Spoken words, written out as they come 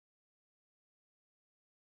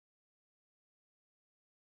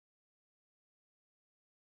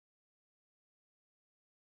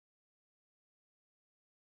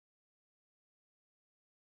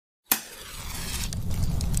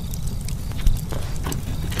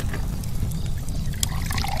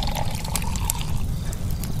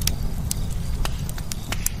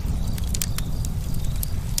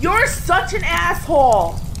You're such an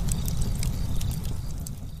asshole.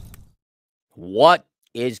 What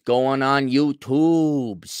is going on,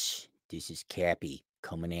 YouTubes? This is Cappy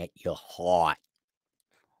coming at you hot.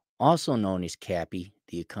 Also known as Cappy,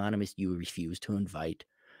 the economist you refuse to invite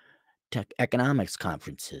to economics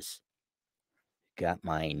conferences. Got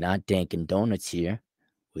my Not Dankin' Donuts here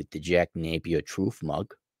with the Jack Napier Truth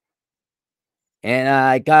mug. And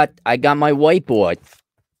I got my whiteboard.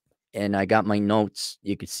 And I got my notes.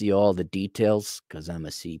 You can see all the details because I'm a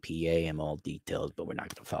CPA. I'm all details, but we're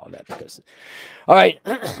not going to follow that because. All right.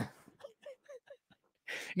 You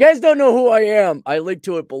guys don't know who I am. I link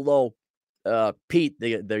to it below. Pete,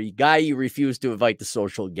 the guy you refuse to invite to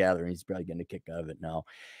social gathering, he's probably going to kick out of it now.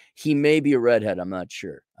 He may be a redhead. I'm not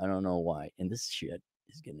sure. I don't know why. And this shit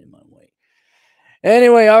is getting in my way.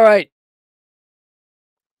 Anyway, all right.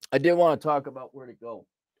 I did want to talk about where to go.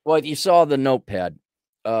 Well, you saw the notepad.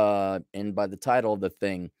 And by the title of the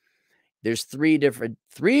thing, there's three different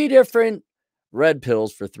red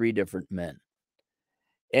pills for three different men.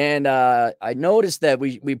 And I noticed that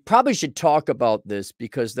we probably should talk about this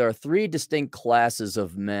because there are three distinct classes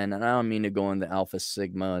of men, and I don't mean to go into alpha,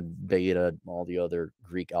 sigma, beta, all the other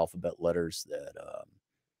Greek alphabet letters that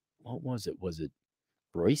what was it? Was it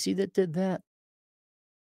Royce that did that?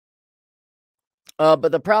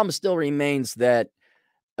 But the problem still remains that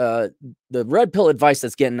the red pill advice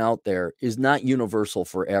that's getting out there is not universal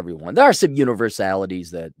for everyone. There are some universalities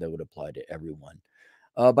that would apply to everyone.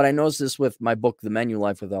 But I noticed this with my book, The Menu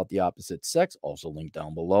Life Without the Opposite Sex, also linked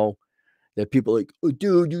down below, that people are like, oh,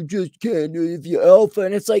 dude, you just can't if you're alpha.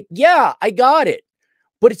 And it's like, yeah, I got it.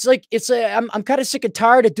 But it's like, I'm kind of sick and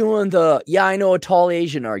tired of doing the, yeah, I know a tall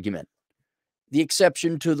Asian argument, the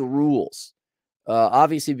exception to the rules.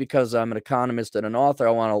 Obviously, because I'm an economist and an author,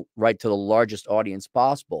 I want to write to the largest audience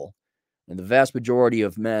possible. And the vast majority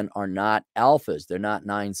of men are not alphas. They're not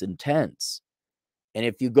 9s and 10s. And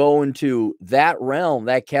if you go into that realm,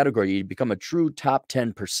 that category, you become a true top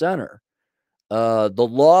 10 percenter. The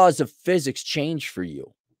laws of physics change for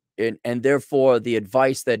you. And therefore, the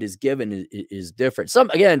advice that is given is different. Some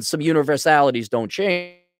universalities don't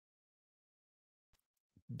change.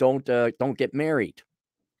 Don't get married.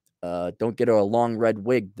 Don't get a long red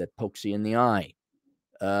wig that pokes you in the eye.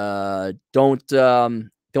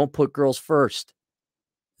 Don't put girls first.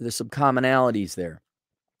 There's some commonalities there.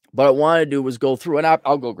 What I want to do was go through, and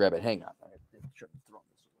I'll go grab it. Hang on.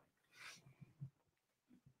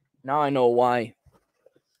 Now I know why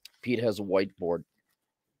Pete has a whiteboard.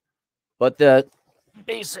 But the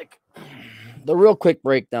real quick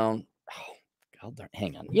breakdown. Oh, God,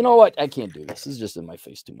 hang on. You know what? I can't do this. This is just in my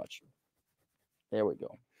face too much. There we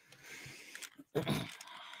go.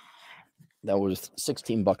 That was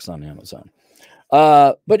 $16 on Amazon.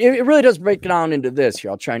 But it really does break down into this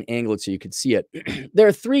here. I'll try and angle it so you can see it. There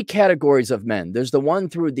are three categories of men. There's the 1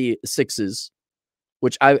 through the 6s,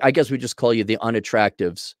 which I guess we just call you the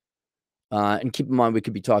unattractives. And keep in mind, we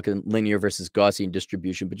could be talking linear versus Gaussian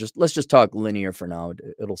distribution, but let's just talk linear for now.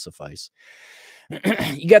 It'll suffice.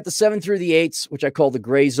 You got the 7 through the 8s, which I call the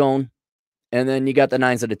gray zone. And then you got the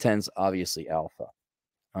 9s and the 10s, obviously alpha.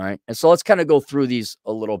 All right. And so let's kind of go through these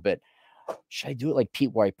a little bit. Should I do it like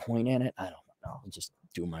Pete where I point at it? I don't know. I'll just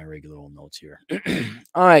do my regular old notes here.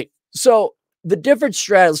 All right. So the different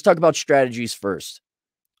strategies, let's talk about strategies first.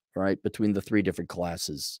 All right. Between the three different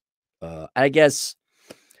classes. I guess.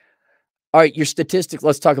 All right. Your statistics.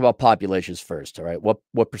 Let's talk about populations first. All right.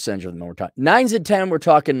 What percentage of them we're talking? 9s and 10, we're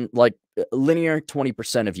talking like linear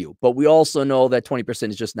 20% of you. But we also know that 20%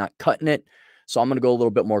 is just not cutting it. So I'm going to go a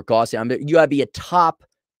little bit more Gaussian. You got to be a top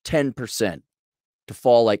 10% to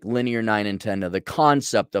fall like linear 9 and 10 to the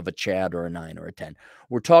concept of a Chad or a 9 or a 10.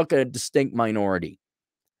 We're talking a distinct minority.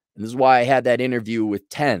 And this is why I had that interview with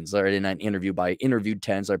 10s. I didn't interview, but I interviewed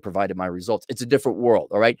 10s. I provided my results. It's a different world.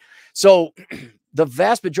 All right. So the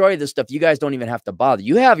vast majority of this stuff, you guys don't even have to bother.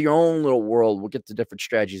 You have your own little world. We'll get to different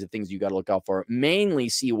strategies and things you got to look out for, mainly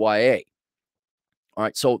CYA. All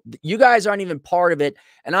right. So you guys aren't even part of it.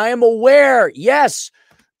 And I am aware. Yes,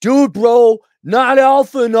 dude, bro, not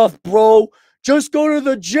alpha enough, bro. Just go to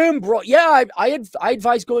the gym, bro. Yeah, I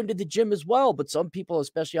advise going to the gym as well. But some people,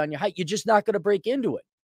 especially on your height, you're just not going to break into it.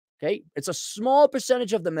 Okay. It's a small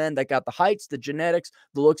percentage of the men that got the heights, the genetics,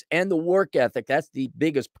 the looks, and the work ethic. That's the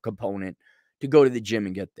biggest component to go to the gym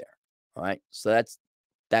and get there. All right. So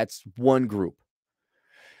that's one group.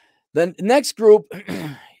 Then the next group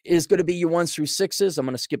is going to be your 1s through 6s. I'm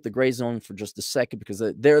going to skip the gray zone for just a second because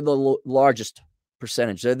they're the largest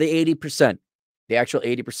percentage. They're the 80%. The actual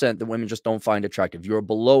 80% that women just don't find attractive. You're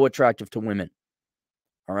below attractive to women.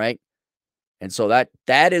 All right. And so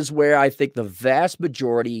that is where I think the vast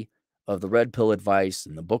majority of the red pill advice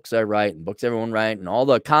and the books I write and books everyone write and all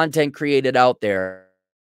the content created out there,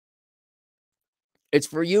 it's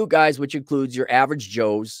for you guys, which includes your average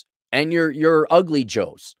Joes and your ugly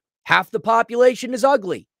Joes. Half the population is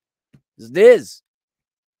ugly. It is.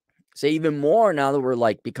 Say even more now that we're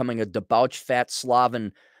like becoming a debauched, fat,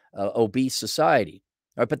 Slavic, obese society.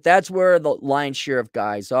 All right, but that's where the lion's share of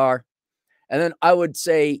guys are. And then I would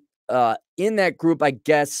say in that group, I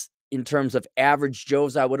guess, in terms of average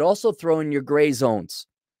Joes, I would also throw in your gray zones,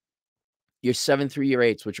 your 7 through your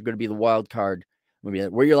 8s, which are going to be the wild card,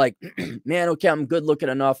 where you're like, man, okay, I'm good looking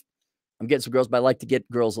enough. I'm getting some girls, but I like to get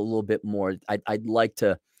girls a little bit more. I'd like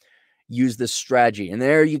to use this strategy. And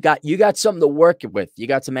there you got something to work with. You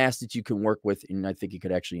got some assets you can work with, and I think you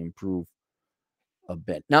could actually improve a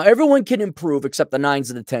bit. Now, everyone can improve except the 9s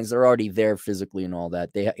and the 10s. They're already there physically and all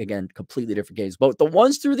that. They, again, completely different games. But the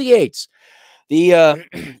 1s through the 8s, the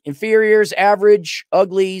inferiors, average,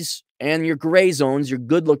 uglies, and your gray zones, your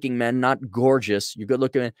good-looking men, not gorgeous, you're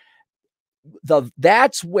good-looking men,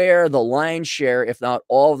 that's where the lion's share, if not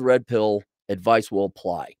all of the red pill advice will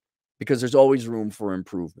apply, because there's always room for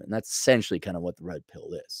improvement. And that's essentially kind of what the red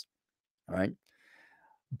pill is. All right.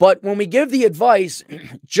 But when we give the advice,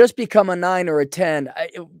 just become a 9 or a 10,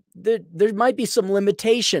 there might be some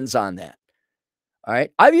limitations on that. All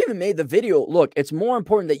right. I've even made the video. Look, it's more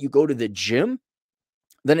important that you go to the gym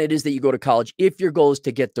than it is that you go to college if your goal is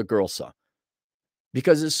to get the girl saw.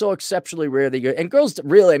 Because it's so exceptionally rare that and girls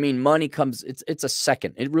really, I mean, money comes, it's a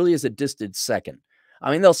second. It really is a distant second.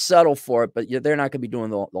 I mean, they'll settle for it, but they're not going to be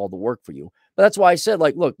doing all the work for you. But that's why I said,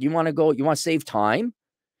 like, look, you want to save time?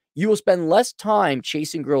 You will spend less time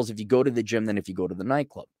chasing girls if you go to the gym than if you go to the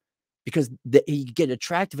nightclub. Because you get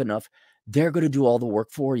attractive enough, they're going to do all the work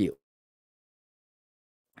for you.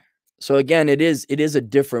 So again, it is a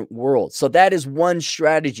different world. So that is one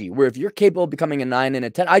strategy where if you're capable of becoming a 9 and a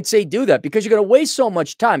 10, I'd say do that, because you're going to waste so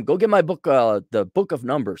much time. Go get my book, The Book of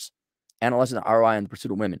Numbers, Analyzing the ROI and the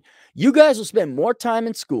Pursuit of Women. You guys will spend more time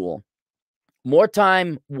in school, more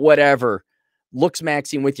time, whatever, looks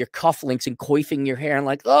maxing with your cufflinks and coiffing your hair and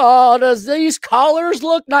like, oh, does these collars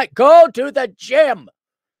look nice? Go to the gym.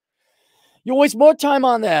 You'll waste more time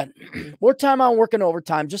on that, more time on working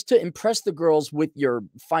overtime just to impress the girls with your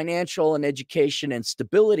financial and education and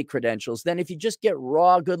stability credentials than if you just get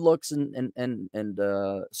raw good looks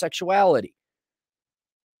and sexuality.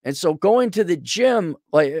 And so going to the gym,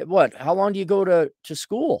 like what? How long do you go to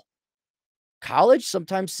school? College,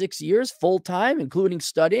 sometimes 6 years, full time, including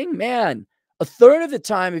studying. Man, a third of the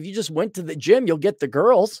time, if you just went to the gym, you'll get the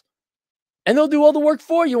girls, and they'll do all the work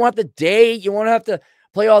for you. You want the date, you won't have to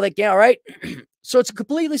play all that game, all right? So it's a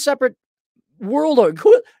completely separate world, or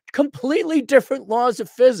completely different laws of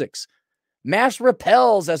physics. Mass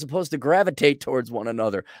repels as opposed to gravitate towards one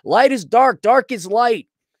another. Light is dark, dark is light.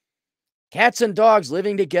 Cats and dogs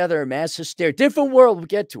living together, mass hysteria. Different world, we'll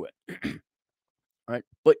get to it. All right.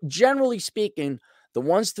 But generally speaking, the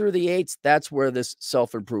 1s through the 8s, that's where this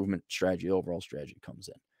self-improvement strategy, overall strategy comes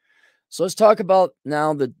in. So let's talk about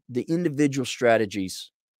now the individual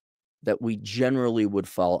strategies that we generally would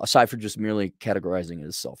follow, aside from just merely categorizing it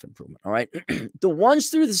as self-improvement. All right. The 1s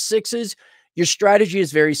through the 6s, your strategy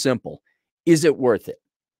is very simple. Is it worth it?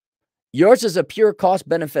 Yours is a pure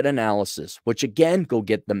cost-benefit analysis, which again, go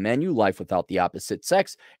get The Menu Life Without the Opposite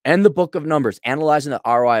Sex and the Book of Numbers, Analyzing the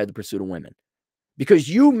ROI of the Pursuit of Women. Because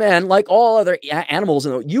you men, like all other animals,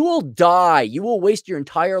 you will die. You will waste your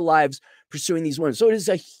entire lives pursuing these women. So it is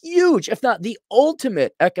a huge, if not the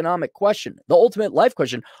ultimate economic question, the ultimate life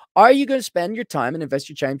question. Are you going to spend your time and invest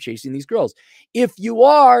your time chasing these girls? If you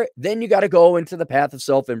are, then you got to go into the path of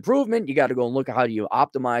self-improvement. You got to go and look at how do you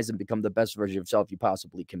optimize and become the best version of yourself you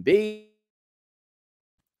possibly can be.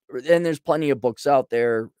 And there's plenty of books out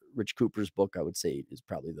there. Rich Cooper's book, I would say, is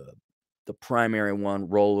probably the primary one.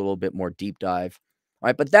 Roll a little bit more deep dive. All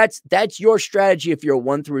right, but that's your strategy if you're a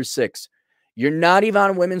 1 through 6. You're not even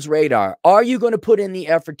on women's radar. Are you going to put in the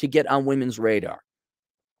effort to get on women's radar?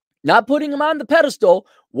 Not putting them on the pedestal.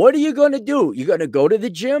 What are you going to do? You're going to go to the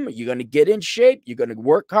gym. You're going to get in shape. You're going to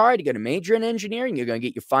work hard. You're going to major in engineering. You're going to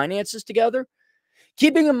get your finances together.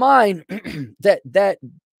 Keeping in mind that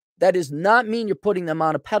does not mean you're putting them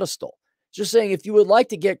on a pedestal. It's just saying if you would like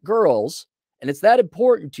to get girls and it's that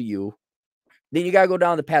important to you, then you got to go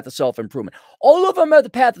down the path of self-improvement. All of them are the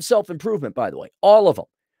path of self-improvement, by the way. All of them.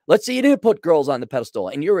 Let's say you didn't put girls on the pedestal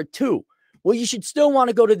and you're a 2. Well, you should still want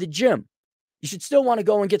to go to the gym. You should still want to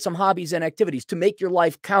go and get some hobbies and activities to make your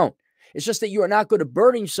life count. It's just that you are not going to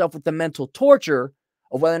burden yourself with the mental torture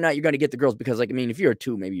of whether or not you're going to get the girls. Because, like, I mean, if you're a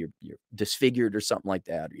 2, maybe you're disfigured or something like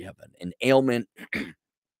that, or you have an ailment,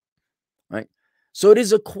 right? So it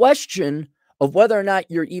is a question of whether or not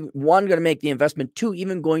you're even, one, going to make the investment, two,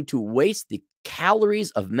 even going to waste the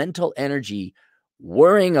calories of mental energy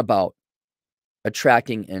worrying about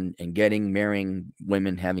attracting and getting, marrying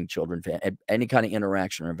women, having children, any kind of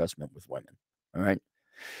interaction or investment with women. All right.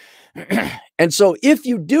 And so if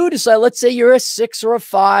you do decide, let's say you're a 6 or a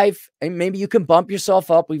 5, and maybe you can bump yourself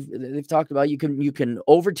up. They've talked about you can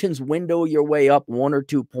Overton's window your way up 1 or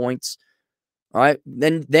 2 points. All right.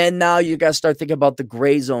 Then now you got to start thinking about the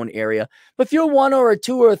gray zone area. But if you're 1 or a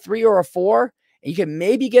 2 or a 3 or a 4, and you can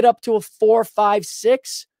maybe get up to a 4, 5,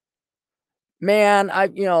 6, man,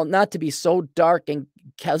 not to be so dark, and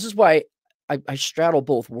this is why I straddle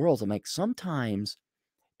both worlds. I'm like, sometimes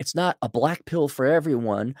it's not a black pill for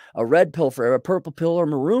everyone, a red pill for a purple pill or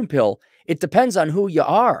maroon pill. It depends on who you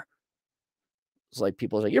are. It's like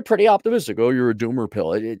people say, you're pretty optimistic. Oh, you're a doomer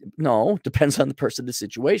pill. No, depends on the person, the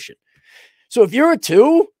situation. So if you're a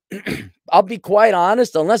 2, I'll be quite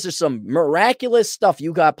honest, unless there's some miraculous stuff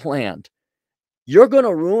you got planned, you're going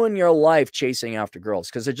to ruin your life chasing after girls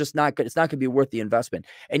because it's just not good. It's not going to be worth the investment.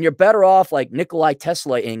 And you're better off like Nikolai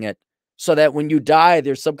Tesla-ing it so that when you die,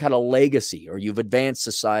 there's some kind of legacy, or you've advanced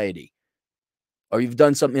society, or you've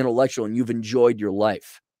done something intellectual and you've enjoyed your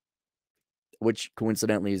life, which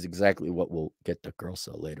coincidentally is exactly what we'll get to Girl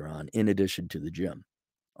Cell later on, in addition to the gym.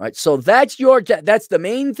 All right. So that's the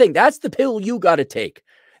main thing. That's the pill you got to take.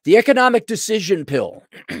 The economic decision pill,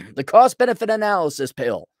 the cost benefit analysis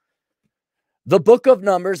pill. The book of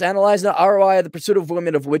numbers, analyzing the ROI of the pursuit of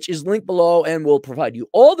women, of which is linked below, and will provide you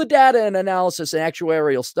all the data and analysis and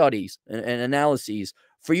actuarial studies and analyses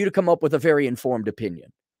for you to come up with a very informed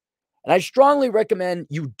opinion. And I strongly recommend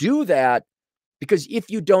you do that, because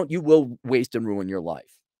if you don't, you will waste and ruin your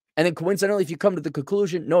life. And then coincidentally, if you come to the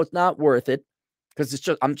conclusion, no, it's not worth it, because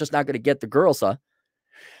I'm just not going to get the girls, huh?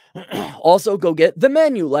 Also, go get the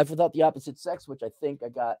menu, Life Without the Opposite Sex, which I think I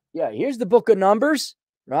got. Yeah, here's the book of numbers,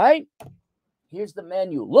 right? Here's the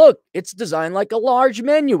menu. Look, it's designed like a large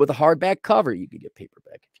menu with a hardback cover. You can get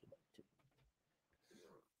paperback if you like to.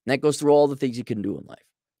 And that goes through all the things you can do in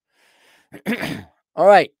life. All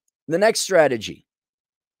right, the next strategy.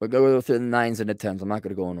 We'll go through the 9s and the 10s. I'm not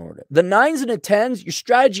going to go in order. The 9s and the 10s, your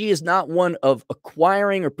strategy is not one of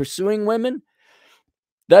acquiring or pursuing women.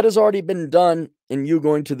 That has already been done in you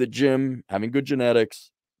going to the gym, having good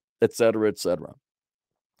genetics, etc., etc.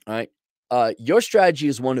 All right. Your strategy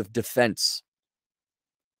is one of defense.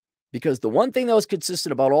 Because the one thing that was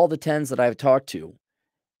consistent about all the 10s that I've talked to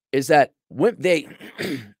is that when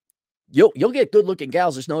you'll get good looking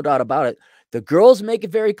gals. There's no doubt about it. The girls make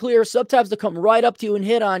it very clear. Sometimes they come right up to you and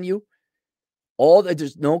hit on you.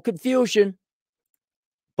 There's no confusion,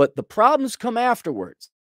 but the problems come afterwards.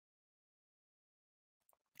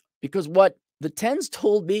 Because what the 10s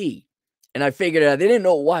told me, and I figured out, they didn't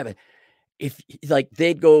know why, but if like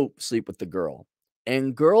they'd go sleep with the girl,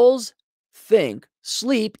 and girls think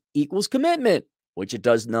sleep equals commitment, which it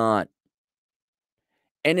does not.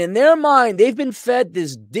 And in their mind, they've been fed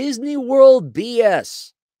this Disney World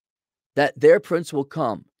BS that their prince will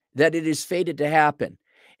come, that it is fated to happen.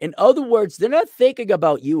 In other words, they're not thinking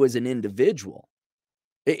about you as an individual.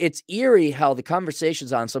 It's eerie how the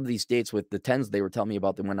conversations on some of these dates with the 10s they were telling me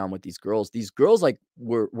about that went on with these girls. These girls like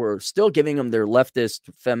were still giving them their leftist,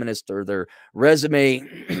 feminist, or their resume.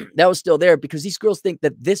 That was still there because these girls think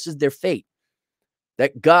that this is their fate,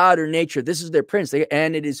 that God or nature, this is their prince,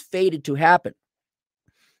 and it is fated to happen.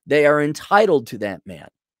 They are entitled to that man.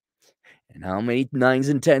 And how many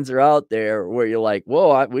 9s and 10s are out there where you're like,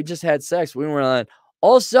 whoa, we just had sex. We were on.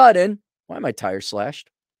 All of a sudden, why are my tires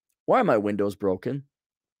slashed? Why are my windows broken?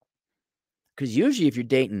 Because usually if you're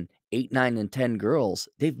dating 8, 9, and 10 girls,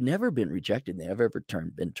 they've never been rejected. They've ever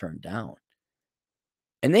been turned down.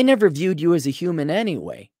 And they never viewed you as a human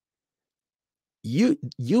anyway.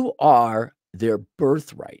 You are their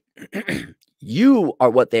birthright. You are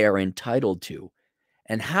what they are entitled to.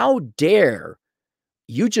 And how dare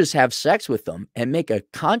you just have sex with them and make a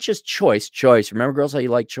conscious choice. Remember, girls, how you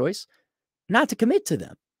like choice? Not to commit to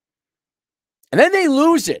them. And then they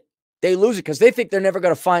lose it. They lose it because they think they're never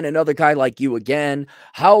going to find another guy like you again.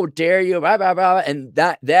 How dare you? Blah, blah, blah. And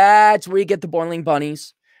that's where you get the boiling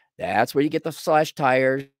bunnies. That's where you get the slash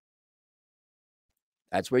tires.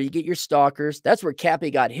 That's where you get your stalkers. That's where Cappy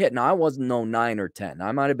got hit. Now, I wasn't no 9 or 10.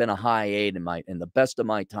 I might have been a high 8 in the best of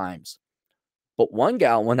my times. But one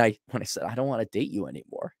gal, when I said, I don't want to date you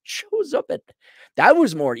anymore, shows up that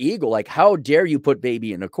was more ego. Like, how dare you put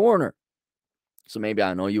baby in a corner? So maybe, I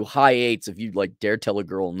don't know, you high 8s, if you like dare tell a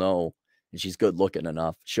girl no, and she's good looking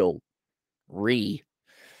enough, she'll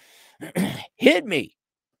hit me.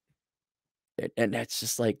 And that's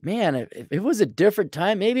just like, man, if it was a different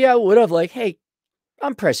time, maybe I would have like, hey,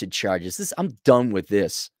 I'm pressing charges. I'm done with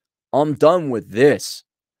this. I'm done with this.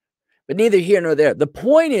 But neither here nor there. The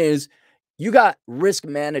point is, you got risk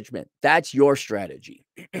management. That's your strategy.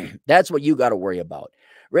 That's what you got to worry about.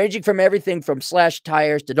 Ranging from everything from slash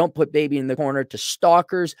tires to don't put baby in the corner to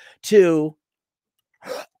stalkers to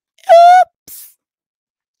oops,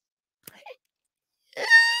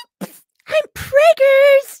 I'm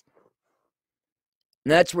preggers.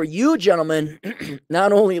 And that's where you, gentlemen,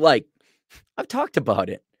 not only like, I've talked about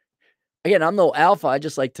it. Again, I'm no alpha. I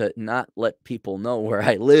just like to not let people know where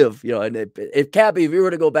I live. You know, and if Cappy, if you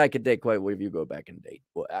were to go back and date, quite what if you go back and date?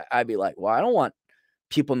 Well, I'd be like, well, I don't want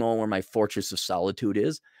people knowing where my fortress of solitude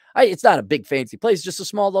is. It's not a big fancy place, it's just a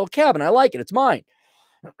small little cabin. I like it. It's mine.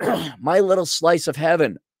 My little slice of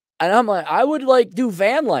heaven. And I'm like, I would like do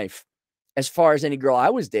van life as far as any girl I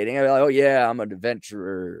was dating. I'd be like, oh yeah, I'm an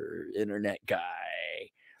adventurer, internet guy.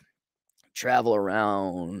 Travel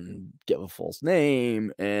around, give a false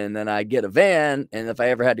name, and then I get a van. And if I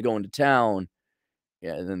ever had to go into town,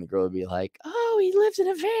 yeah, then the girl would be like, oh, he lives in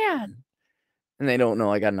a van. And they don't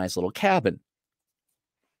know I got a nice little cabin.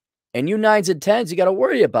 And you 9s and 10s, you got to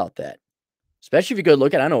worry about that. Especially if you're good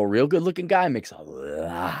looking. I know a real good looking guy makes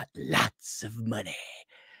lots of money.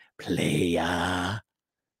 Playa.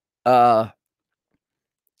 And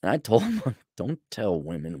I told him, don't tell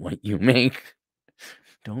women what you make.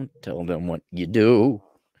 Don't tell them what you do.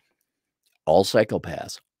 All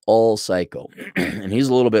psychopaths. All psycho. And he's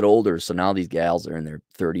a little bit older, so now these gals are in their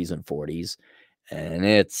 30s and 40s. And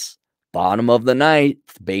it's bottom of the night.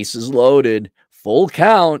 The base is loaded. Full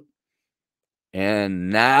count.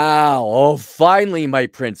 And now, oh, finally my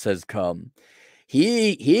prince has come.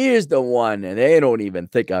 He is the one, and they don't even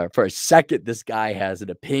think for a second this guy has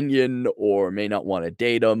an opinion or may not want to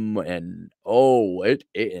date him. And oh, and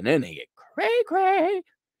then they get cray.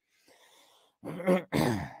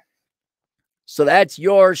 So that's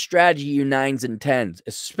your strategy, you 9s and 10s,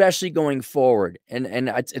 especially going forward. And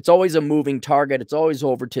it's always a moving target. It's always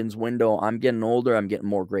Overton's window. I'm getting older. I'm getting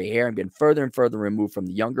more gray hair. I'm getting further and further removed from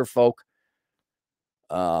the younger folk.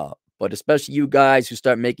 But especially you guys who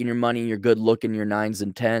start making your money, you're good looking, you're 9s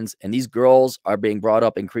and 10s. And these girls are being brought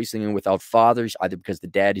up increasingly without fathers, either because the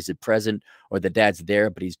dad isn't present or the dad's there,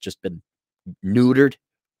 but he's just been neutered.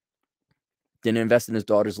 Didn't invest in his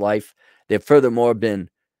daughter's life. They've furthermore been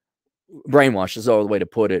brainwashed, is all the way to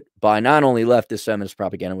put it, by not only leftist feminist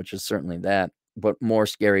propaganda, which is certainly that, but more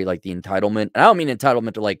scary, like the entitlement. And I don't mean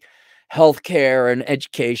entitlement to like healthcare and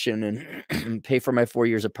education and pay for my 4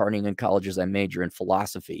 years of partying in college as I major in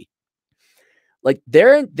philosophy. Like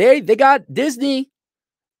they got Disney.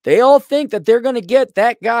 They all think that they're going to get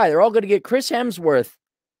that guy. They're all going to get Chris Hemsworth.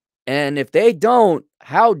 And if they don't,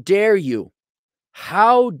 how dare you?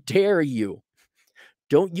 How dare you?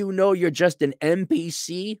 Don't you know you're just an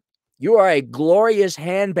NPC? You are a glorious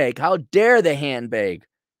handbag. How dare the handbag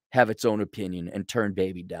have its own opinion and turn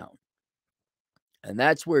baby down? And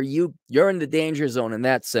that's where you're in the danger zone in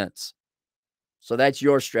that sense. So that's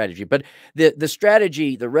your strategy. But the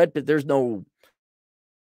strategy, there's no,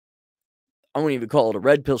 I won't even call it a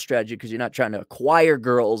red pill strategy because you're not trying to acquire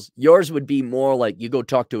girls. Yours would be more like you go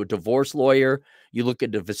talk to a divorce lawyer. You look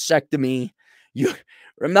into vasectomy.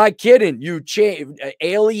 I'm not kidding. You change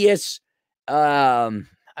alias, I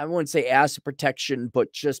wouldn't say asset protection,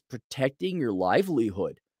 but just protecting your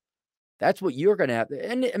livelihood. That's what you're going to have.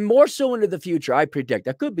 And more so into the future, I predict.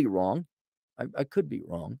 I could be wrong. I could be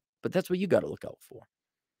wrong, but that's what you got to look out for.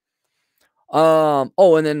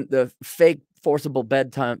 Oh, and then the fake forcible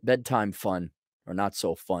bedtime fun or not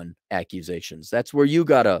so fun accusations. That's where you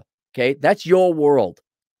got to, okay? That's your world.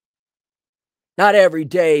 Not every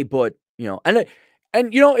day, but, you know,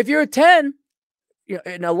 and you know, if you're a 10, you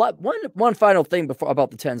know, and one final thing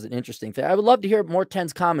about the 10s, an interesting thing. I would love to hear more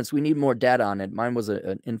 10s comments. We need more data on it. Mine was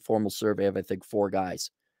an informal survey of, I think, 4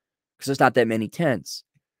 guys because there's not that many 10s.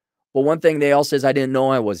 But one thing they all says, I didn't know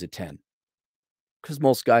I was a 10. Because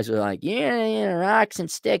most guys are like, yeah, rocks and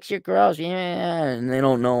sticks, you're gross, yeah. And they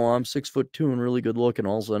don't know I'm 6'2" and really good looking.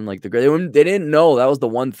 All of a sudden, like they didn't know. That was the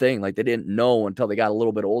one thing. Like they didn't know until they got a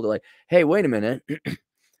little bit older. Like, hey, wait a minute. These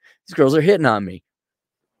girls are hitting on me.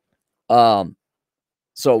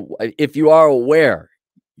 So if you are aware,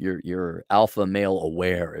 you're alpha male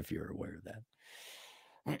aware if you're aware of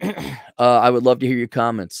that. I would love to hear your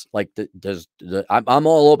comments. Like, I'm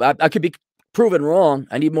all over. I could be proven wrong.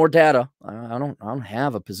 I need more data. I don't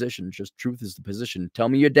have a position. Just truth is the position. Tell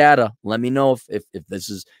me your data. Let me know if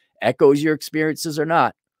this echoes your experiences or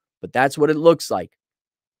not. But that's what it looks like.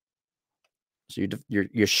 So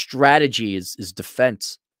your strategy is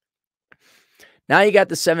defense. Now you got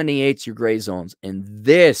the 78s, your gray zones, and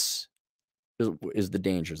this is the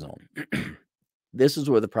danger zone. This is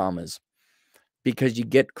where the problem is, because you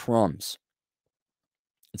get crumbs.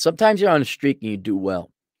 And sometimes you're on a streak and you do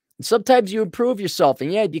well. And sometimes you improve yourself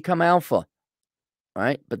and yeah, you become alpha,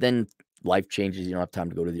 right? But then life changes. You don't have time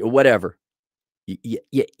to go to the, or whatever.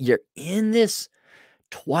 You're in this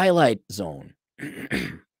twilight zone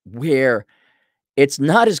where it's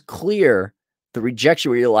not as clear the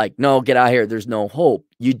rejection where you're like, no, get out of here. There's no hope.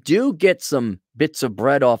 You do get some bits of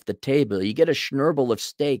bread off the table. You get a schnurble of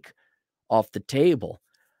steak off the table,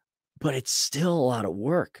 but it's still a lot of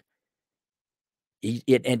work.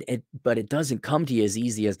 But it doesn't come to you as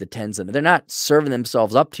easy as the tens of them. They're not serving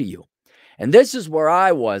themselves up to you. And this is where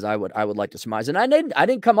I was. I would like to surmise, and I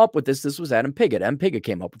didn't come up with this. This was Adam Piggott. Adam Piggott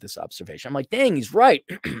came up with this observation. I'm like, dang, he's right.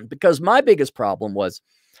 Because my biggest problem was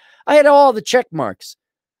I had all the check marks.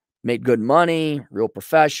 Made good money, real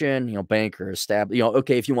profession, banker, established,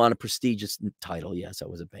 okay, if you want a prestigious title, yes, I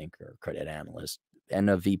was a banker, credit analyst,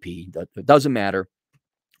 and a VP. It doesn't matter.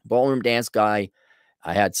 Ballroom dance guy.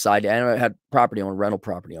 I had and I had property on, rental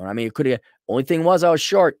property on. I mean, it could have, only thing was I was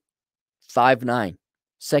short, 5'9".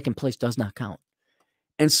 Second place does not count.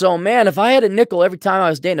 And so, man, if I had a nickel every time I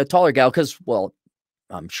was dating a taller gal, because, well,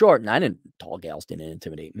 I'm short and tall gals didn't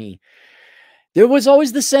intimidate me. There was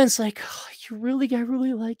always the sense like, oh, I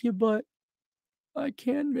really like you, but I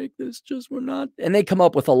can't make this we're not. And they come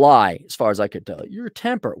up with a lie, as far as I could tell. Your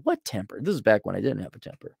temper. What temper? This is back when I didn't have a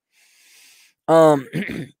temper. And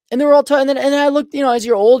they were all talking, and I looked, as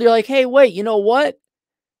you're old, you're like, hey, wait, you know what?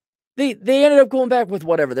 They ended up going back with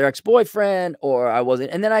whatever, their ex-boyfriend, or I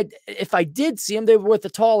wasn't. And then if I did see them, they were with a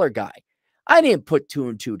taller guy. I didn't put two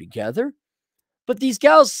and two together. But these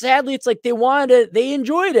gals, sadly, it's like they wanted it. They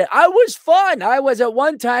enjoyed it. I was fun. I was at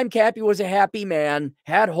one time, Cappy was a happy man,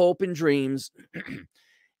 had hope and dreams.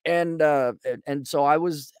 and so I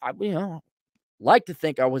like to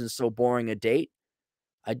think I wasn't so boring a date.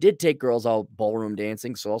 I did take girls out ballroom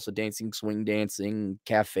dancing, salsa dancing, swing dancing,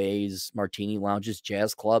 cafes, martini lounges,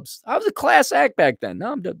 jazz clubs. I was a class act back then.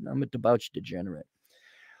 Now I'm a debauched degenerate.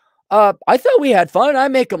 I thought we had fun. I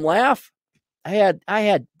make them laugh. I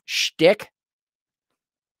had shtick.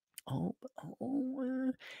 And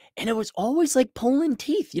it was always like pulling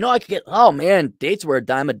teeth. I could get, oh man, dates were a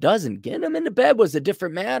dime a dozen. Getting them into bed was a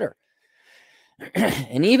different matter.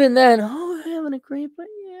 And even then, having a great, but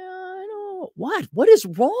yeah, I know. What is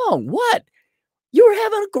wrong? What? You were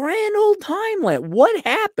having a grand old time. What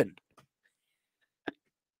happened?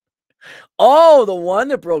 Oh, the one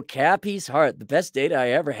that broke Cappy's heart. The best date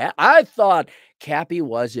I ever had. I thought Cappy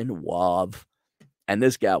was in love. And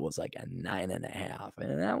this guy was like a 9.5.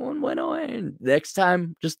 And that one went away. And next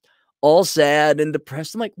time, just all sad and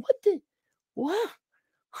depressed. I'm like, what?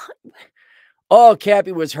 Oh,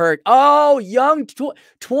 Cappy was hurt. Oh, young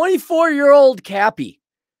 24-year-old Cappy.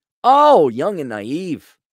 Oh, young and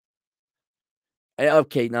naive.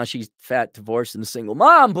 Okay, now she's fat, divorced, and a single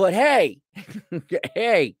mom. But hey,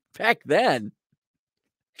 back then,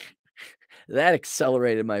 that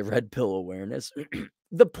accelerated my red pill awareness.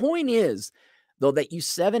 The point is, though, that you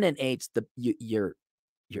 7 and 8s, you're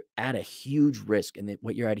at a huge risk. And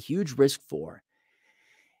what you're at a huge risk for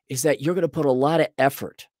is that you're going to put a lot of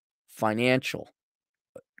effort, financial,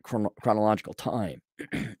 chronological time,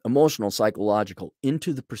 emotional, psychological,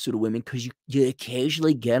 into the pursuit of women, because you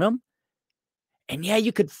occasionally get them. And yeah,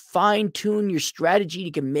 you could fine-tune your strategy.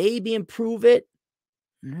 You can maybe improve it.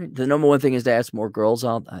 The number one thing is to ask more girls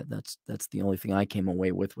out. That's the only thing I came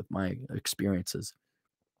away with my experiences.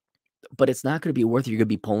 But it's not going to be worth it. You're going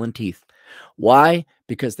to be pulling teeth. Why?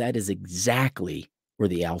 Because that is exactly where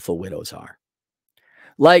the alpha widows are.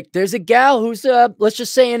 Like, there's a gal who's, let's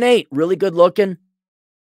just say an 8, really good looking.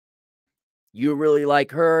 You really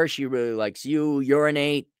like her. She really likes you. You're an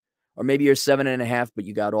 8. Or maybe you're 7.5, but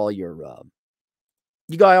you got all your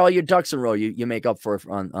ducks in a row. You make up for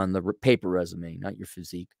on the paper resume, not your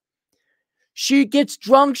physique. She gets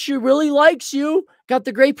drunk. She really likes you. Got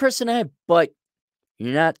the great personality, but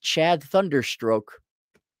you're not Chad Thunderstroke.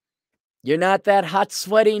 You're not that hot,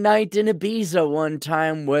 sweaty night in Ibiza one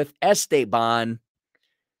time with Esteban.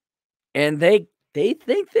 And they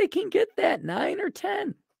think they can get that 9 or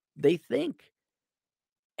 10. They think.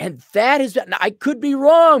 And that is, I could be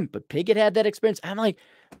wrong, but Piggott had that experience. I'm like,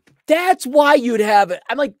 that's why you'd have it.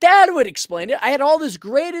 I'm like, that would explain it. I had all this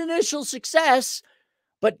great initial success,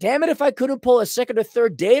 but damn it if I couldn't pull a second or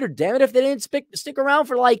third date, or damn it if they didn't stick around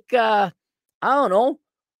for like, I don't know,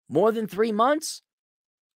 more than 3 months.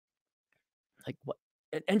 Like what?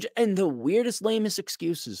 And the weirdest, lamest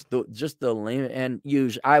excuses, just the lame, and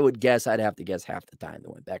usually I would guess, I'd have to guess half the time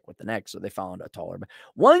they went back with the next, so they found a taller.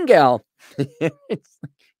 One gal, it's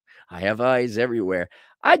like, I have eyes everywhere.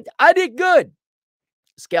 I did good.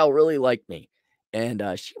 This gal really liked me, And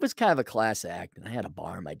she was kind of a class act, and I had a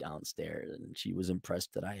bar in my downstairs, and she was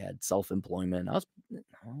impressed that I had self-employment. What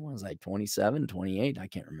was I, 27, 28? I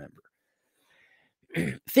can't remember.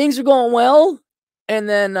 Things were going well, and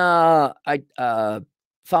then I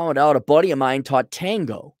found out a buddy of mine taught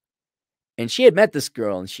tango, and she had met this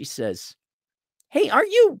girl, and she says, "Hey,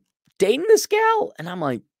 aren't you dating this gal?" And I'm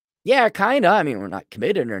like, "Yeah, kind of. I mean, we're not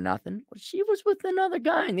committed or nothing." But she was with another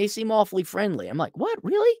guy, and they seem awfully friendly. I'm like, "What,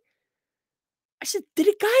 really?" I said, "Did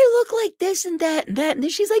a guy look like this and that and that?" And then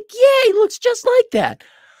she's like, "Yeah, he looks just like that."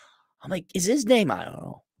 I'm like, "Is his name?" I don't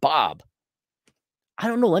know. Bob. I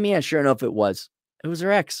don't know. Let me ask. Sure enough, it was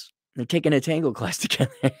her ex. They're taking a tango class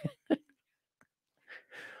together.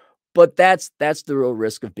 But that's the real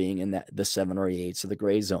risk of being in the 7 or 8, so the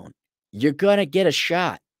gray zone. You're gonna get a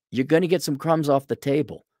shot. You're gonna get some crumbs off the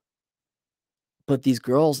table. But these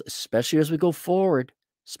girls, especially as we go forward,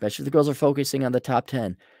 especially if the girls are focusing on the top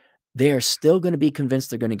 10, they are still going to be convinced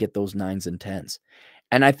they're going to get those 9s and 10s.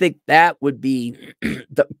 And I think that would be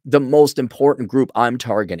the most important group I'm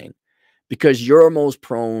targeting, because you're most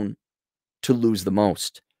prone to lose the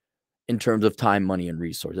most in terms of time, money, and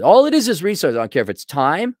resources. All it is resources. I don't care if it's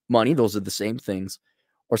time, money, those are the same things,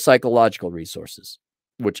 or psychological resources,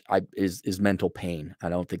 which is mental pain. I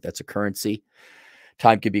don't think that's a currency.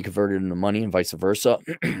 Time could be converted into money and vice versa.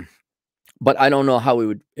 But I don't know how we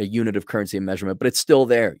would, a unit of currency and measurement, but it's still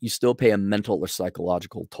there. You still pay a mental or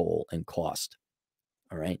psychological toll and cost.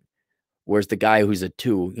 All right. Whereas the guy who's a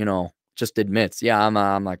 2, just admits, yeah, I'm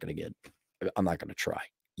not going to try.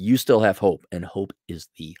 You still have hope, and hope is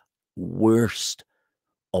the worst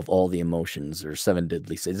of all the emotions or 7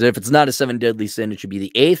 deadly sins. If it's not a 7 deadly sin, it should be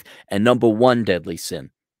the 8th and number 1 deadly sin.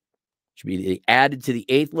 It should be added to the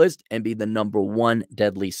 8th list and be the number 1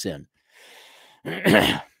 deadly sin.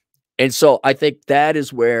 And so I think that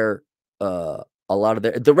is where a lot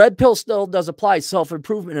of the red pill still does apply,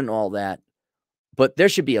 self-improvement and all that. But there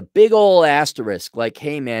should be a big old asterisk like,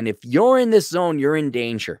 hey, man, if you're in this zone, you're in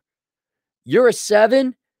danger. You're a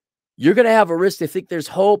 7, you're going to have a risk to think there's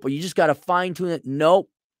hope, or you just got to fine-tune it. Nope.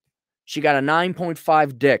 She got a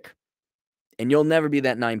 9.5 dick, and you'll never be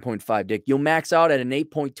that 9.5 dick. You'll max out at an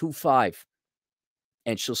 8.25,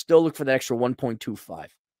 and she'll still look for the extra 1.25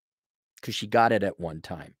 because she got it at one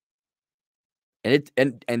time.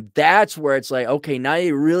 And that's where it's like, okay, now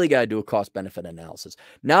you really got to do a cost-benefit analysis.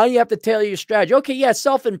 Now you have to tailor your strategy. Okay, yeah,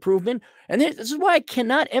 self-improvement. And this is why I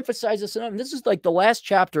cannot emphasize this enough. And this is like the last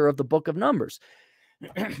chapter of the book of Numbers.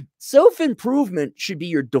 Self-improvement should be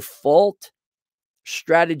your default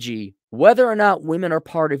strategy, whether or not women are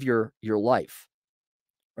part of your life,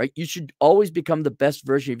 right? You should always become the best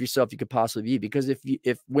version of yourself you could possibly be, because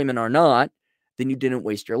if women are not, then you didn't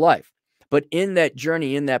waste your life. But in that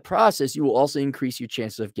journey, in that process, you will also increase your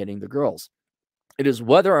chances of getting the girls. It is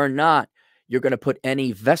whether or not you're going to put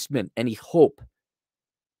any investment, any hope,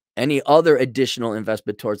 any other additional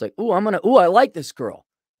investment towards like, I like this girl.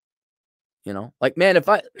 Like, man, if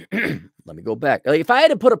I, let me go back. Like, if I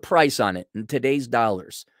had to put a price on it in today's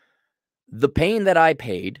dollars, the pain that I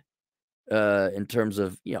paid in terms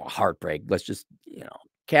of, heartbreak, let's just,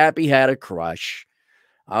 Cappy had a crush.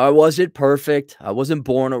 I wasn't perfect. I wasn't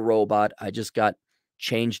born a robot. I just got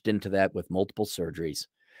changed into that with multiple surgeries.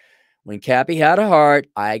 When Cappy had a heart,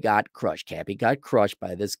 I got crushed. Cappy got crushed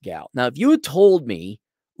by this gal. Now, if you had told me,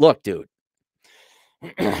 look, dude,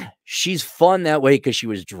 she's fun that way because she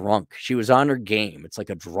was drunk. She was on her game. It's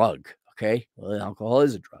like a drug, okay? Well, alcohol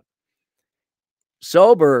is a drug.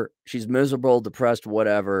 Sober, she's miserable, depressed,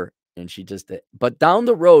 whatever, and she just, but down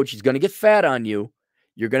the road, she's going to get fat on you.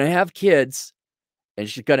 You're going to have kids. And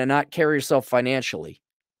she's going to not carry herself financially.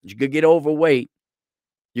 She's going to get overweight.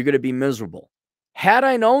 You're going to be miserable. Had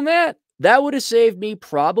I known that, that would have saved me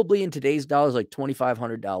probably in today's dollars like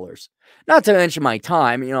 $2,500. Not to mention my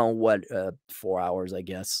time, 4 hours, I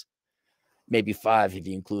guess. Maybe 5 if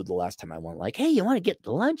you include the last time I went like, hey, you want to get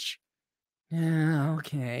lunch? Yeah,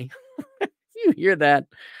 okay. You hear that?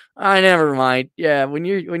 Never mind. Yeah, when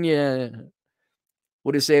you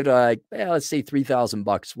would have saved let's say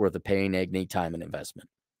 $3,000 worth of paying Agni time and investment.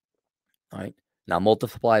 All right. Now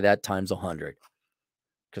multiply that times 100,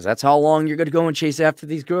 because that's how long you're going to go and chase after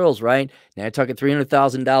these girls, right? Now you're talking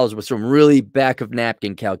 $300,000 with some really back of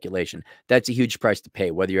napkin calculation. That's a huge price to pay,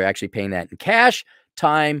 whether you're actually paying that in cash,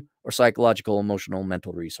 time, or psychological, emotional,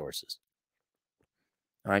 mental resources.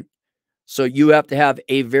 All right. So you have to have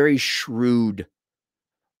a very shrewd,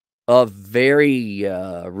 a very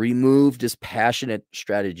removed, dispassionate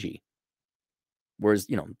strategy. Whereas,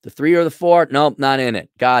 the 3 or the 4, nope, not in it.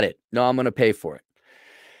 Got it. No, I'm going to pay for it.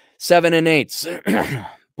 7 and 8s.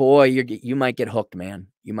 Boy, you might get hooked, man.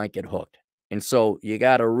 You might get hooked. And so you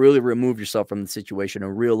got to really remove yourself from the situation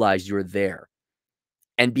and realize you're there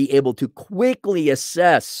and be able to quickly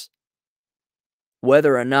assess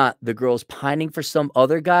whether or not the girl's pining for some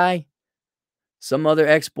other guy, some other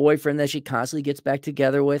ex-boyfriend that she constantly gets back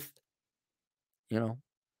together with, you know,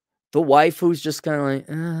 the wife who's just kind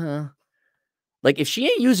of like if she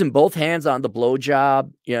ain't using both hands on the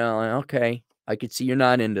blowjob, you know, like, okay, I could see you're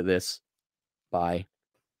not into this. Bye.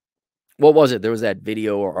 What was it? There was that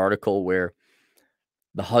video or article where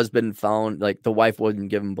the husband found, like, the wife wouldn't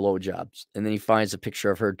give him blowjobs, and then he finds a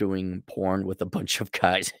picture of her doing porn with a bunch of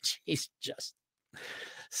guys, and she's just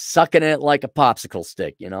sucking it like a popsicle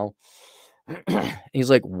stick, you know? He's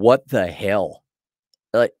like, "What the hell?"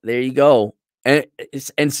 Like, there you go. And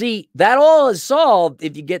see, that all is solved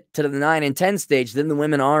if you get to the 9 and 10 stage, then the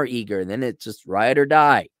women are eager, then it's just ride or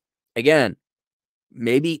die. Again,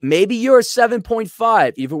 maybe you're a 7.5.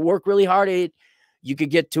 If you work really hard at it, you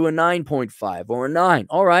could get to a 9.5 or a 9.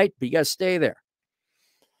 All right, but you got to stay there.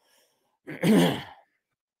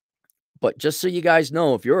 But just so you guys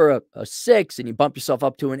know, if you're a 6 and you bump yourself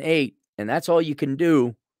up to an 8, and that's all you can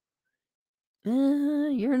do,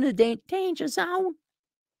 you're in a danger zone.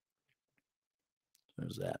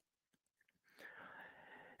 There's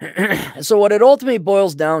that. So what it ultimately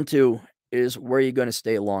boils down to is where you're going to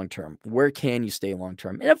stay long term. Where can you stay long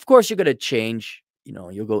term? And of course, you're going to change. You know,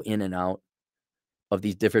 you'll go in and out of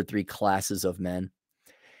these different 3 classes of men.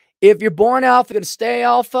 If you're born alpha, going to stay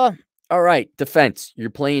alpha. All right, defense. You're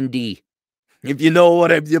playing D. If you know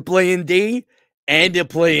what you're playing D, and you're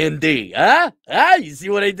playing D. Huh? You see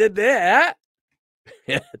what I did there?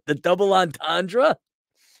 Huh? The double entendre.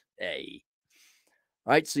 Hey.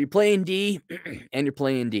 All right, so you're playing D, and you're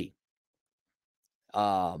playing D.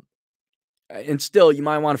 And still, you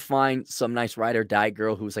might want to find some nice ride or die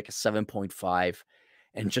girl who's like a 7.5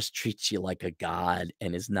 and just treats you like a god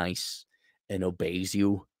and is nice and obeys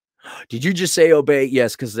you. Did you just say obey?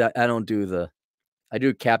 Yes, because I don't do I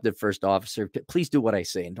do captain first officer. Please do what I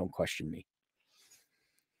say and don't question me.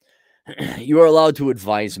 You are allowed to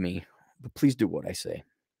advise me, but please do what I say.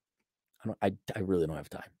 I really don't have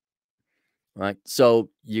time. All right, so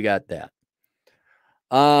you got that.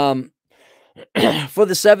 For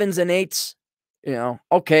the 7s and 8s, you know,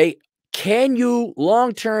 okay, can you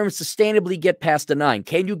long-term sustainably get past the 9?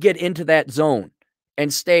 Can you get into that zone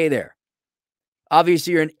and stay there?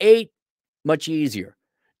 Obviously, you're an 8, much easier.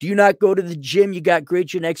 Do you not go to the gym? You got great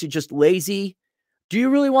genetics, you're just lazy. Do you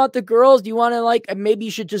really want the girls? Do you want to, like, maybe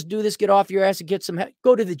you should just do this, get off your ass and get some,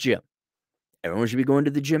 go to the gym. Everyone should be going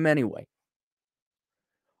to the gym anyway.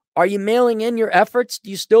 Are you mailing in your efforts? Do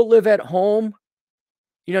you still live at home?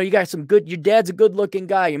 You know, you got some good, your dad's a good looking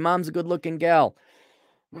guy. Your mom's a good looking gal.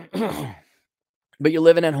 But you're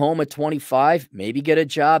living at home at 25, maybe get a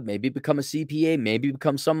job, maybe become a CPA, maybe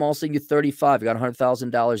become some, all of a sudden you're 35, you got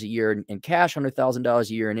 $100,000 a year in cash, $100,000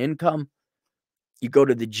 a year in income. You go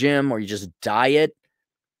to the gym or you just diet.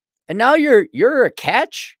 And now you're a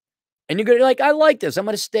catch and you're going to like, I like this. I'm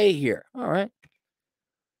going to stay here. All right.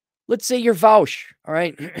 Let's say you're Vaush. All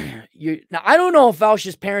right. Now, I don't know if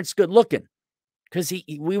Vaush's parents good looking because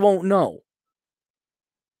we won't know.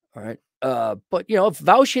 All right. But you know, if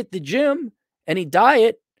Vaush hit the gym and he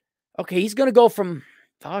diet, okay, he's going to go from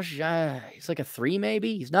Vaush, he's like a 3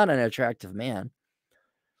 maybe. He's not an attractive man.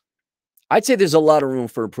 I'd say there's a lot of room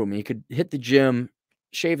for improvement. He could hit the gym,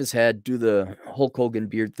 shave his head, do the Hulk Hogan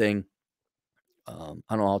beard thing. I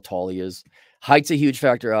don't know how tall he is. Height's a huge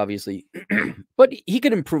factor, obviously. But he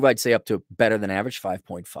could improve, I'd say, up to better than average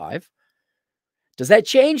 5.5. Does that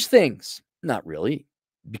change things? Not really,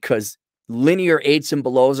 because linear 8s and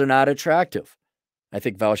belows are not attractive. I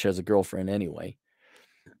think Vaush has a girlfriend anyway.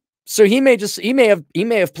 So he may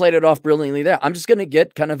have played it off brilliantly there. I'm just going to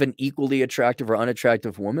get kind of an equally attractive or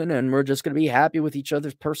unattractive woman, and we're just going to be happy with each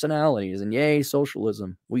other's personalities. And yay,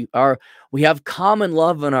 socialism. We have common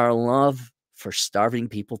love in our love for starving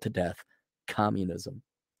people to death. Communism.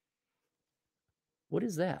 What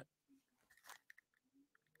is that?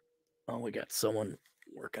 Oh, we got someone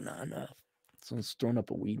working on someone's throwing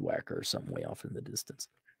up a weed whacker or something way off in the distance.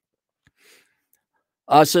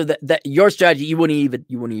 So that your strategy, you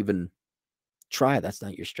wouldn't even try. That's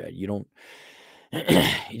not your strategy. You don't.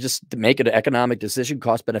 You just make an economic decision.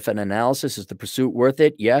 Cost benefit analysis. Is the pursuit worth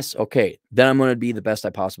it? Yes. Okay. Then I'm going to be the best I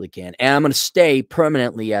possibly can, and I'm going to stay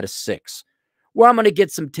permanently at a 6, where I'm going to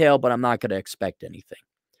get some tail, but I'm not going to expect anything.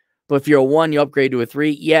 But if you're a 1, you upgrade to a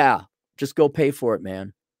 3. Yeah, just go pay for it,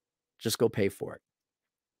 man. Just go pay for it.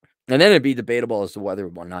 And then it'd be debatable as to whether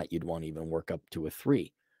or not you'd want to even work up to a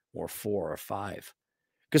 3 or 4 or 5.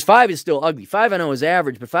 Because 5 is still ugly. 5 I know is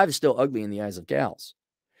average, but 5 is still ugly in the eyes of gals.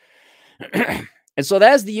 And so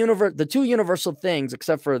that's the two universal things,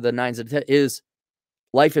 except for the 9s and 10s, is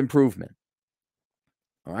life improvement.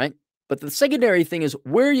 All right. But the secondary thing is,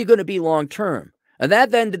 where are you going to be long term? And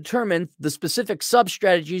that then determines the specific sub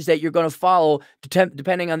strategies that you're going to follow,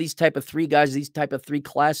 depending on these type of 3 guys, these type of 3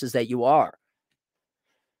 classes that you are.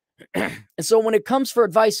 And so when it comes for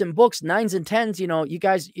advice in books, 9s and 10s, you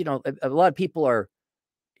guys, a lot of people are,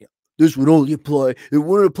 this would only apply, it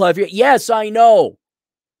wouldn't apply for you. Yes, I know.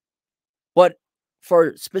 But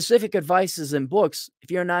for specific advices in books,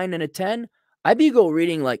 if you're a 9 and a 10, I'd be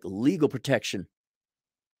reading like legal protection,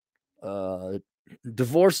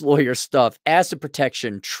 divorce lawyer stuff, asset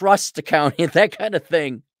protection, trust accounting, that kind of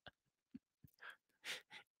thing.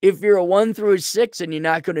 If you're a 1 through 6 and you're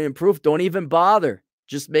not going to improve, don't even bother.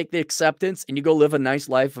 Just make the acceptance and you go live a nice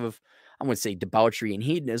life of, I wouldn't say debauchery and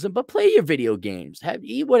hedonism, but play your video games,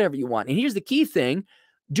 eat whatever you want. And here's the key thing: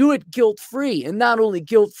 do it guilt-free. And not only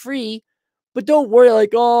guilt-free, but don't worry like,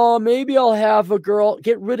 oh, maybe I'll have a girl.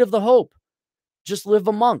 Get rid of the hope. Just live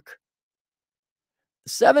a monk.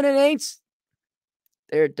 7 and 8s,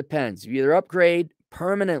 there it depends. You either upgrade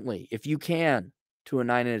permanently, if you can, to a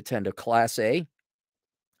 9 and a 10 to Class A.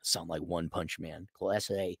 Sound like One Punch Man,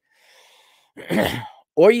 Class A.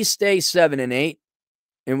 Or you stay 7 and 8,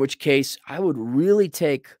 in which case I would really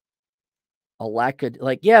take a lack of,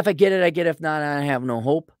 if I get it, I get it. If not, I have no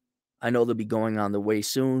hope. I know they'll be going on the way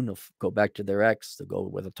soon. They'll go back to their ex. They'll go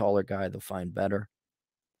with a taller guy. They'll find better.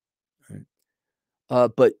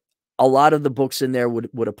 But a lot of the books in there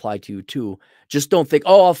would apply to you too. Just don't think,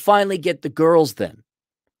 oh, I'll finally get the girls then.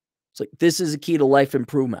 It's like, this is a key to life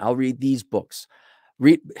improvement. I'll read these books.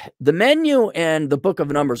 Read the menu, and the book of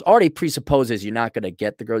numbers already presupposes you're not going to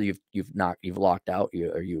get the girl you've locked out,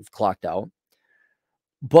 or you've clocked out.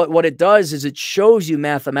 But what it does is it shows you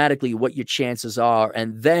mathematically what your chances are.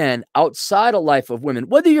 And then outside of life of women,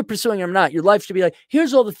 whether you're pursuing them or not, your life should be like,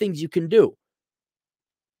 here's all the things you can do.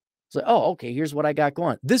 It's like, oh, okay, here's what I got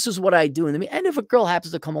going. This is what I do. And if a girl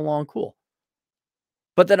happens to come along, cool.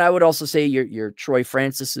 But then I would also say your Troy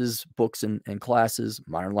Francis's books and classes,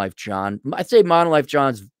 Modern Life John. I'd say Modern Life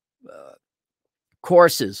John's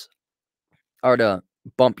courses are to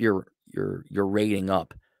bump your rating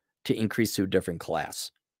up to increase to a different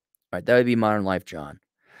class. All right, that would be Modern Life John.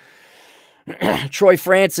 Troy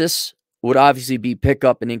Francis would obviously be pick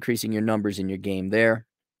up and increasing your numbers in your game there.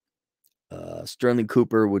 Sterling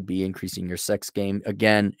Cooper would be increasing your sex game.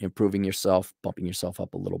 Again, improving yourself, bumping yourself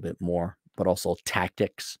up a little bit more, but also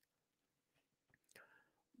tactics.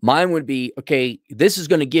 Mine would be, okay, this is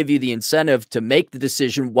going to give you the incentive to make the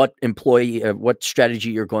decision what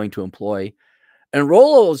strategy you're going to employ. And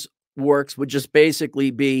Rollo's works would just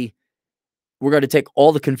basically be, we're going to take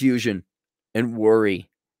all the confusion and worry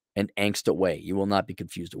and angst away. You will not be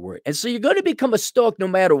confused or worried. And so you're going to become a Stoic no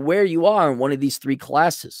matter where you are in one of these 3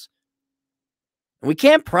 classes. And we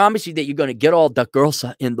can't promise you that you're going to get all the girls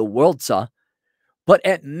in the world, sir. But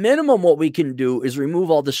at minimum, what we can do is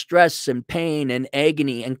remove all the stress and pain and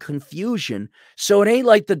agony and confusion. So it ain't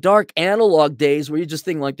like the dark analog days where you just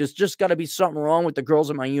think like, there's just got to be something wrong with the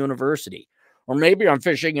girls at my university. Or maybe I'm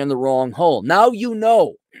fishing in the wrong hole. Now you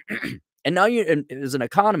know. And now as an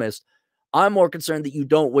economist, I'm more concerned that you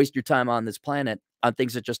don't waste your time on this planet on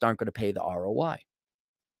things that just aren't going to pay the ROI.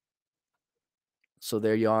 So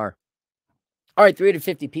there you are. All right,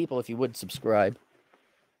 350 people, if you would subscribe.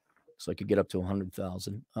 So I could get up to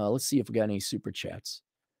 100,000. Let's see if we got any super chats.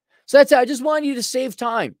 So that's it. I just want you to save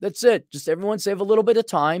time. That's it. Just everyone save a little bit of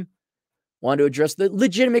time. Want to address the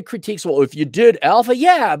legitimate critiques. Well, if you did alpha,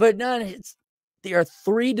 yeah, but there are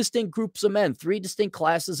 3 distinct groups of men, 3 distinct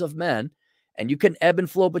classes of men, and you can ebb and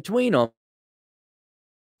flow between them.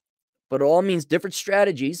 But it all means different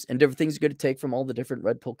strategies and different things you're going to take from all the different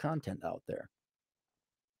Red Pill content out there.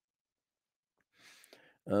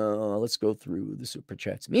 Let's go through the super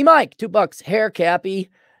chats. Me, Mike, $2. Hair Cappy,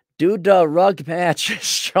 dude, rug match,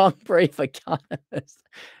 strong, brave economist.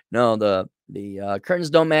 No, the curtains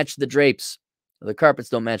don't match the drapes. The carpets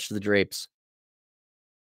don't match the drapes.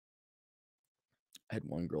 I had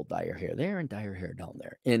one girl dye her hair there and dye her hair down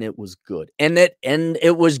there, and it was good. And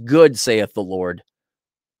it was good, saith the Lord.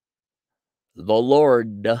 The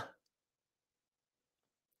Lord.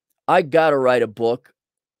 I gotta write a book.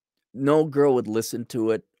 No girl would listen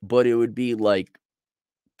to it, but it would be like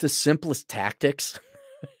the simplest tactics.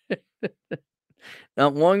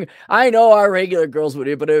 Not one. I know our regular girls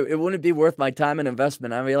would, but it wouldn't be worth my time and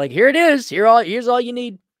investment. I'd be like, here it is. Here's all you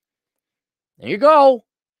need. There you go.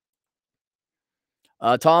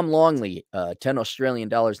 Tom Longley, 10 Australian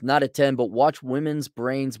dollars, not a 10, but watch women's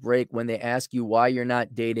brains break when they ask you why you're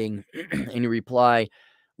not dating and you reply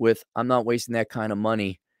with, I'm not wasting that kind of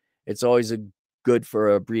money. It's always a good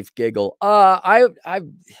for a brief giggle.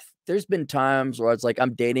 There's been times where it's like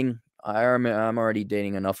I'm dating. I'm already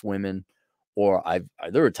dating enough women, or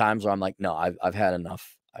there were times where I'm like, no, I've had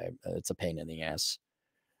enough. It's a pain in the ass.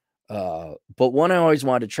 But one I always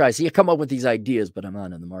wanted to try. See, I come up with these ideas, but I'm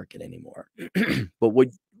not in the market anymore. But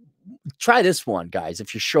try this one, guys.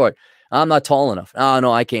 If you're short, I'm not tall enough. Oh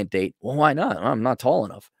no, I can't date. Well, why not? I'm not tall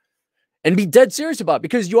enough. And be dead serious about it,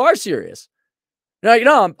 because you are serious. No,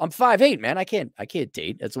 I'm 5'8", man. I can't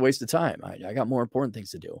date. That's a waste of time. I got more important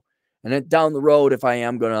things to do. And then down the road, if I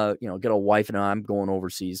am gonna, get a wife and I'm going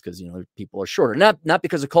overseas because people are shorter, not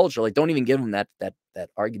because of culture. Like, don't even give them that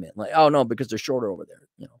argument. Like, oh no, because they're shorter over there.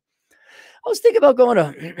 I was thinking about going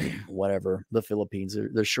to whatever, the Philippines.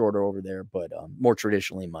 They're shorter over there, but more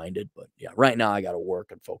traditionally minded. But yeah, right now I got to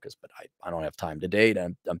work and focus. But I don't have time to date.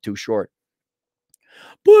 I'm too short.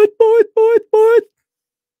 But.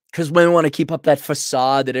 Because when we want to keep up that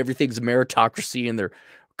facade that everything's meritocracy and they're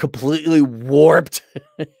completely warped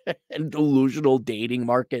and delusional dating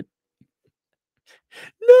market.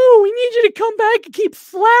 No, we need you to come back and keep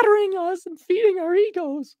flattering us and feeding our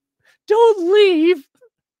egos. Don't leave.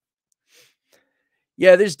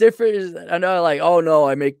 Yeah, there's different. I know, like, oh no,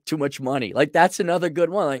 I make too much money. Like, that's another good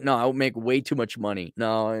one. Like, no, I would make way too much money.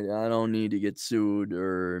 No, I don't need to get sued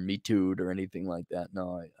or me too'd or anything like that.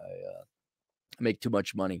 No, I make too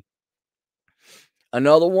much money.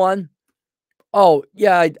 Another one. Oh,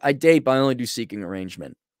 yeah, I date, but I only do seeking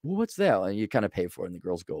arrangement. Well, what's that? And you kind of pay for it and the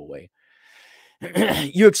girls go away.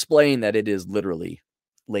 You explain that it is literally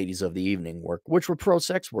ladies of the evening work, which were pro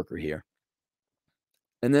sex worker here.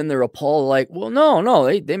 And then they're appalled, like, well, no,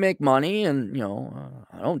 they make money and,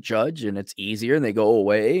 I don't judge and it's easier and they go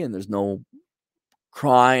away and there's no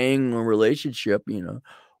crying relationship,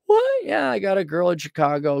 What? Yeah, I got a girl in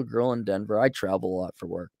Chicago, a girl in Denver. I travel a lot for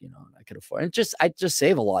work, I could afford it. I just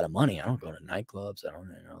save a lot of money. I don't go to nightclubs. I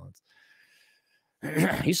don't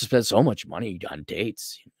I used to spend so much money on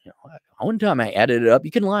dates. One time I added it up.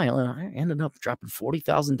 You can lie. I ended up dropping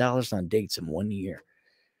 $40,000 on dates in 1 year.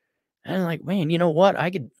 And I'm like, man, you know what? I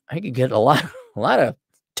could get a lot of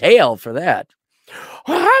tail for that.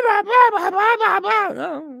 I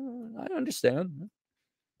understand.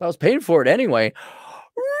 I was paying for it anyway.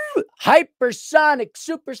 Hypersonic,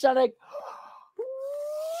 supersonic.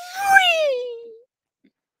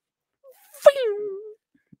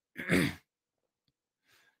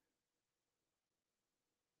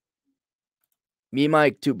 Me,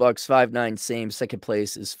 Mike, $2, 5'9", same. Second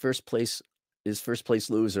place is first place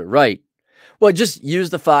loser. Right. Well, just use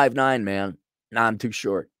the 5'9", man. Nah, I'm too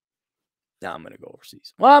short. Now I'm gonna go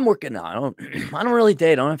overseas. Well, I'm working now. I don't really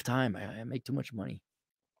date. I don't have time. I make too much money.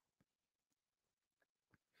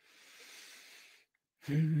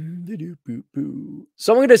 So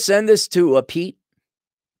I'm gonna send this to Pete.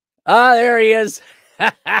 Ah, there he is.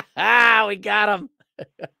 We got him.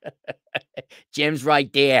 Jim's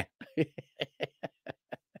right there.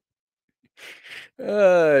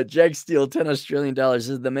 Jack Steele, $10 Australian.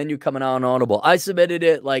 Is the menu coming out on Audible? I submitted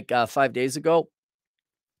it like 5 days ago.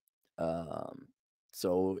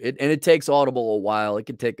 So it takes Audible a while. It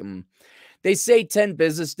could take them. They say 10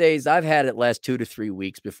 business days. I've had it last 2 to 3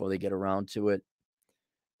 weeks before they get around to it.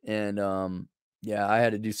 And yeah, I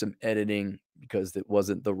had to do some editing because it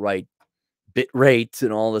wasn't the right bit rate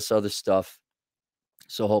and all this other stuff.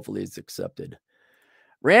 So hopefully it's accepted.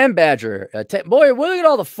 Ram Badger, boy, look at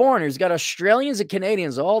all the foreigners. Got Australians and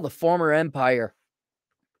Canadians, all the former empire.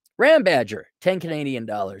 Ram Badger, 10 Canadian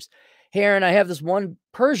dollars. Hey, Aaron, I have this one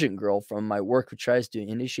Persian girl from my work who tries to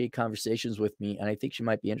initiate conversations with me, and I think she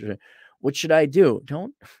might be interested. What should I do?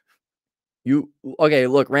 Okay,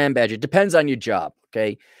 look, Ram Badger, it depends on your job,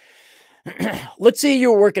 okay? Let's say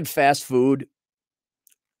you're working fast food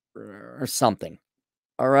or something,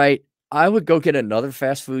 all right? I would go get another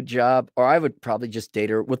fast food job, or I would probably just date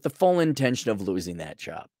her with the full intention of losing that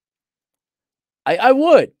job. I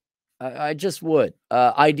would. I just would.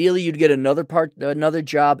 Ideally, you'd get another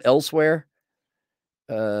job elsewhere,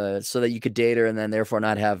 so that you could date her and then therefore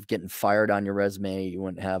not have getting fired on your resume. You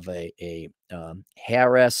wouldn't have a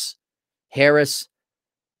harassment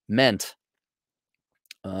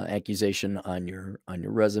accusation on your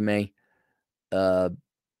resume.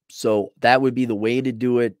 So that would be the way to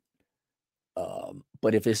do it.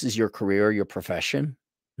 But if this is your career, your profession,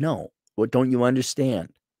 no. What don't you understand?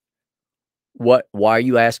 Why are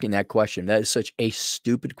you asking that question? That is such a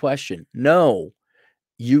stupid question. No,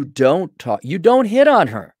 you don't talk. You don't hit on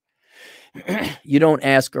her. You don't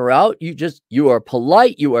ask her out. You are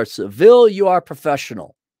polite. You are civil. You are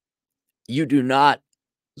professional. You do not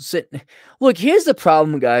sit. Look, here's the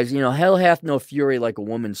problem, guys. Hell hath no fury like a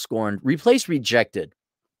woman scorned. Replace rejected.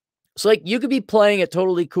 So like you could be playing it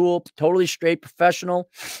totally cool, totally straight, professional.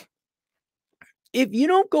 If you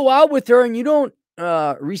don't go out with her and you don't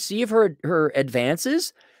receive her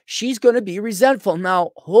advances, she's going to be resentful.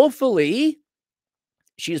 Now, hopefully,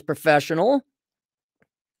 she's professional,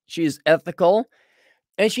 she's ethical,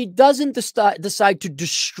 and she doesn't decide to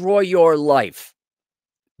destroy your life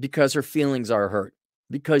because her feelings are hurt,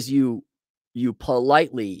 because you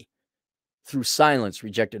politely, through silence,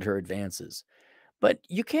 rejected her advances. But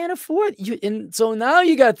you can't afford you, and so now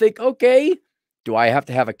you got to think, okay, do I have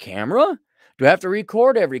to have a camera? Do I have to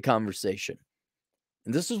record every conversation?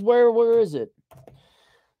 And this is where is it?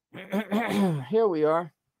 Here we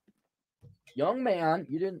are. Young man,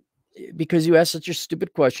 you didn't, because you asked such a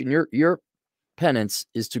stupid question. Your penance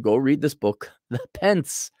is to go read this book, The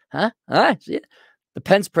Pence. Huh? See it? The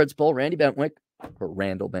Pence Principle, Randy Bentwick, or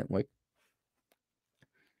Randall Bentwick.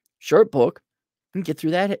 Short book. And get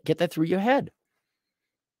that through your head.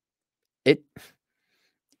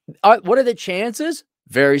 What are the chances?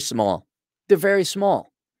 Very small. They're very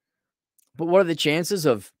small. But what are the chances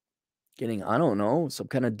of getting, I don't know, some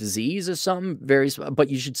kind of disease or something? Very small. But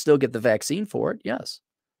you should still get the vaccine for it. Yes.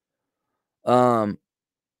 You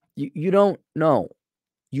don't know.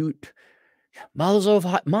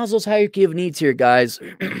 Maslow's hierarchy of needs here, guys.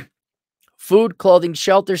 Food, clothing,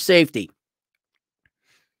 shelter, safety.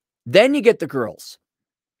 Then you get the girls.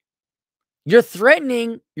 You're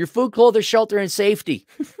threatening your food, clothing, shelter, and safety.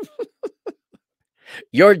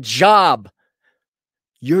 Your job.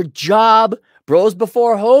 Bros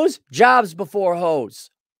before hoes, jobs before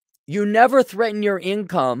hoes. You never threaten your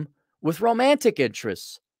income with romantic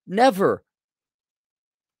interests. Never.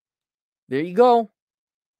 There you go.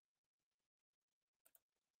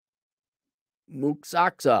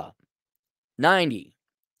 Mooksaksa. 90.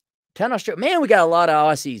 10 Australian. Man, we got a lot of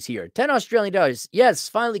Aussies here. 10 Australian dollars. Yes,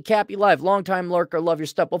 finally Cappy Live. Long time lurker. Love your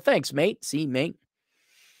stuff. Well, thanks, mate. See, mate.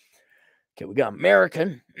 Okay, we got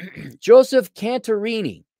American. Joseph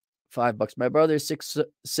Cantarini. $5. My brother is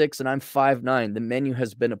 6'6" and I'm 5'9". The menu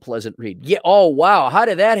has been a pleasant read. Yeah. Oh, wow. How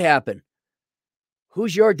did that happen?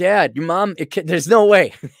 Who's your dad? Your mom? There's no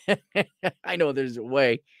way. I know there's a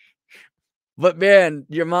way. But man,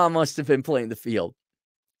 your mom must have been playing the field.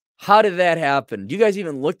 How did that happen? Do you guys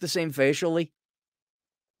even look the same facially?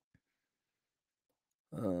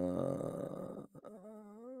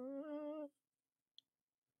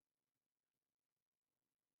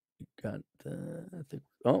 Got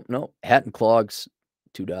oh no, hat and clogs,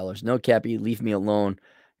 $2. No, Cappy, leave me alone.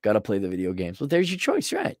 Got to play the video games. Well, there's your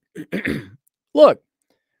choice, right? Look,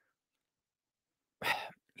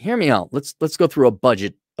 hear me out. Let's go through a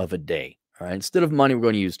budget of a day. All right, instead of money, we're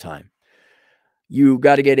going to use time. You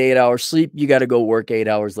got to get 8 hours sleep. You got to go work 8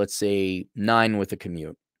 hours. Let's say 9 with a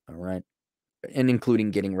commute. All right, and including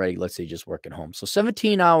getting ready. Let's say just working home. So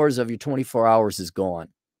 17 hours of your 24 hours is gone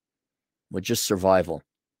with just survival.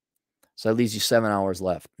 So that leaves you 7 hours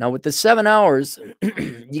left. Now, with the 7 hours,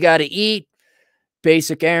 you got to eat,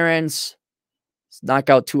 basic errands, knock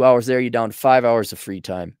out 2 hours there. You're down to 5 hours of free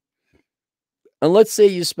time. And let's say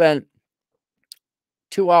you spent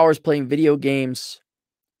 2 hours playing video games,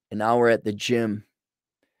 an hour at the gym,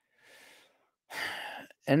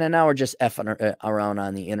 and an hour just effing around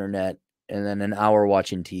on the internet, and then an hour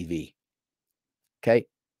watching TV. Okay?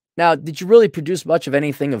 Now, did you really produce much of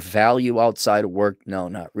anything of value outside of work? No,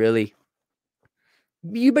 not really.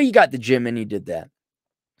 But you got the gym and you did that.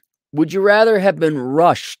 Would you rather have been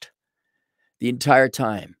rushed the entire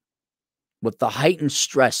time with the heightened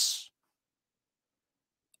stress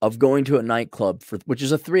of going to a nightclub, which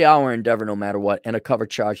is a 3-hour endeavor no matter what, and a cover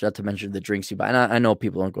charge, not to mention the drinks you buy? And I know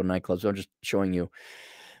people don't go to nightclubs, so I'm just showing you.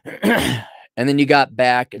 And then you got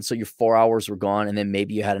back, and so your 4 hours were gone, and then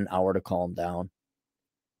maybe you had an hour to calm down.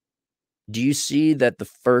 Do you see that the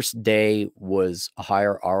first day was a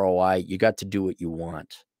higher ROI? You got to do what you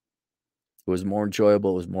want. It was more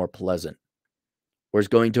enjoyable. It was more pleasant. Whereas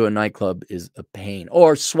going to a nightclub is a pain.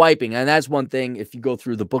 Or swiping. And that's one thing, if you go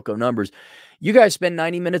through the book of numbers, you guys spend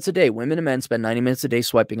 90 minutes a day. Women and men spend 90 minutes a day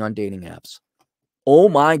swiping on dating apps. Oh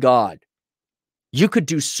my God. You could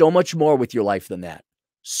do so much more with your life than that.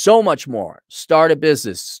 So much more. Start a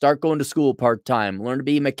business. Start going to school part-time. Learn to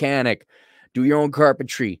be a mechanic. Do your own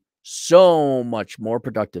carpentry. So much more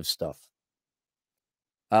productive stuff.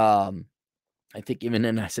 I think even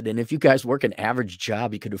then I said, and if you guys work an average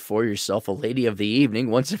job, you could afford yourself a lady of the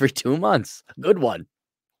evening once every 2 months. A good one.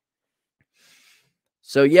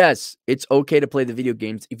 So yes, it's okay to play the video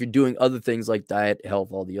games if you're doing other things like diet,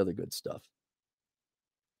 health, all the other good stuff.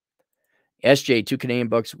 SJ, 2 Canadian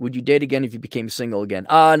bucks. Would you date again if you became single again?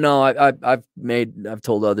 No, I've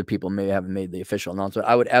told other people, maybe I haven't made the official announcement.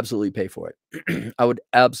 I would absolutely pay for it. I would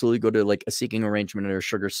absolutely go to like a seeking arrangement or a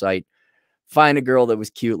sugar site, find a girl that was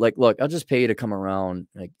cute. Like, look, I'll just pay you to come around.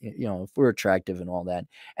 Like, if we're attractive and all that.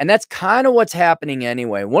 And that's kind of what's happening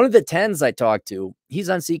anyway. One of the 10s I talked to, he's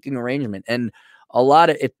on seeking arrangement, and a lot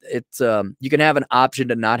of it's you can have an option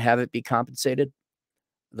to not have it be compensated.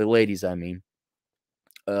 The ladies, I mean.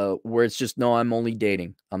 Where it's just, no, I'm only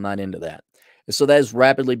dating. I'm not into that. And so that is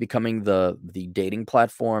rapidly becoming the dating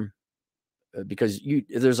platform because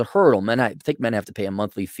there's a hurdle. I think men have to pay a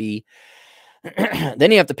monthly fee.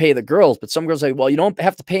 Then you have to pay the girls, but some girls say, well, you don't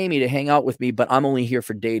have to pay me to hang out with me, but I'm only here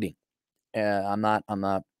for dating. I'm not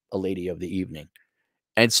a lady of the evening.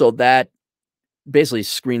 And so that basically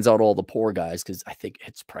screens out all the poor guys because I think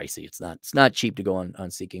it's pricey. It's not cheap to go on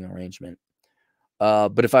seeking arrangement.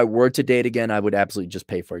 But if I were to date again, I would absolutely just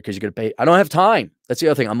pay for it because you're going to pay. I don't have time. That's the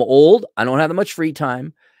other thing. I'm old. I don't have that much free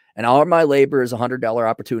time. And all of my labor is $100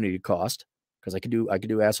 opportunity cost because I could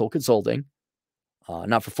do asshole consulting,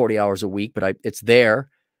 not for 40 hours a week, but it's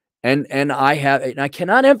there. And I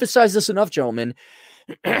cannot emphasize this enough, gentlemen.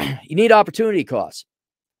 You need opportunity costs.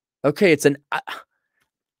 Okay.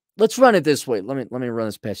 Let's run it this way. Let me run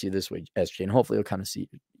this past you this way, SJ, and hopefully you'll kind of see,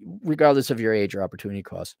 regardless of your age or opportunity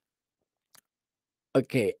costs.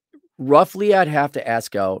 Okay, roughly I'd have to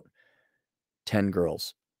ask out 10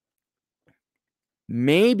 girls.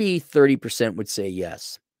 Maybe 30% would say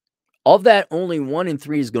yes. Of that, only 1 in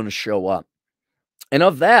 3 is going to show up. And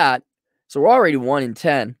of that, so we're already 1 in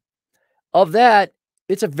 10. Of that,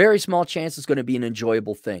 it's a very small chance it's going to be an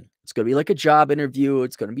enjoyable thing. It's going to be like a job interview.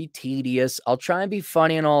 It's going to be tedious. I'll try and be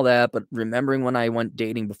funny and all that, but remembering when I went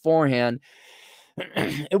dating beforehand,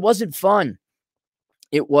 it wasn't fun.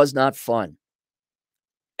 It was not fun.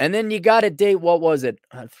 And then you got to date, what was it?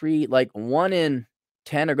 1 in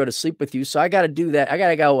 10 are going to sleep with you. So I got to do that. I got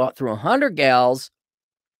to go out through 100 gals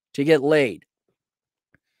to get laid.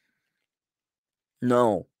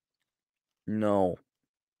 No.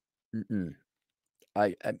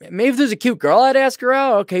 I maybe if there's a cute girl, I'd ask her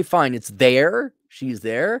out. Okay, fine. It's there. She's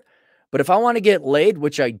there. But if I want to get laid,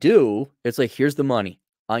 which I do, it's like, here's the money.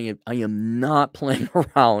 I am not playing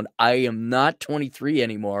around. I am not 23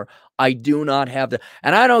 anymore. I do not have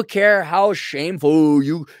and I don't care how shameful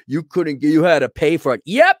you had to pay for it.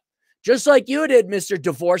 Yep. Just like you did, Mr.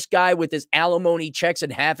 Divorce guy with his alimony checks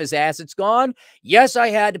and half his assets gone. Yes, I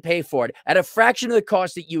had to pay for it at a fraction of the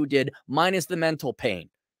cost that you did, minus the mental pain.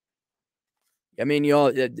 I mean,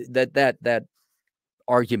 that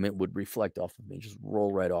argument would reflect off of me, just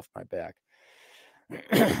roll right off my back.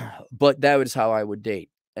 But that was how I would date.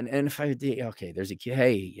 And if I date, okay, there's a kid,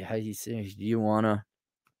 hey, how do you wanna?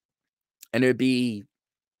 And it'd be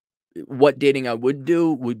what dating I would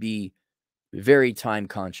do would be very time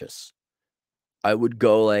conscious. I would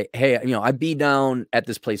go like, hey, I'd be down at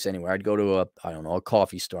this place anywhere. I'd go to a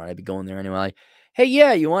coffee store. I'd be going there anyway. Like, hey,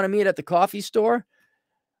 yeah, you want to meet at the coffee store?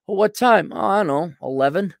 Well, what time? Oh, I don't know,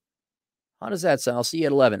 11. How does that sound? I'll see you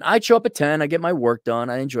at 11. I show up at 10. I get my work done.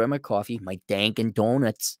 I enjoy my coffee, my Dunkin'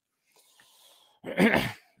 Donuts.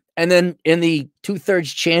 And then in the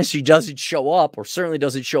 2/3 chance she doesn't show up, or certainly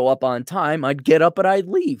doesn't show up on time, I'd get up and I'd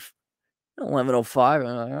leave. 11:05.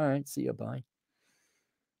 All right, see you, bye.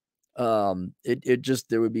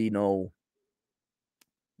 There would be no,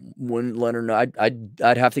 wouldn't let her know.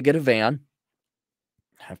 I'd have to get a van.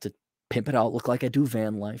 Have to pimp it out, look like I do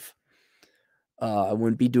van life. I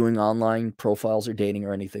wouldn't be doing online profiles or dating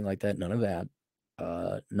or anything like that. None of that.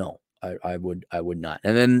 No. I would not.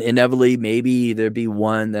 And then inevitably, maybe there'd be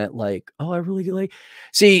one that like, oh, I really like.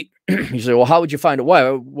 See, you say, well, how would you find a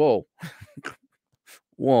wife?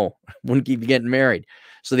 Whoa, wouldn't keep you getting married.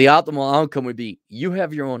 So the optimal outcome would be you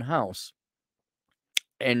have your own house,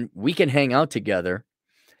 and we can hang out together,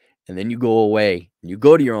 and then you go away and you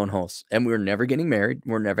go to your own house, and we're never getting married.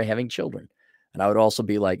 We're never having children. And I would also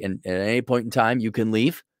be like, and at any point in time, you can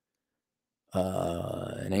leave.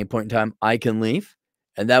 At any point in time, I can leave.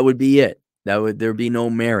 And that would be it. There'd be no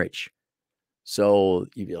marriage. So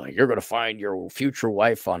you'd be like, you're going to find your future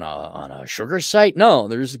wife on a sugar site? No,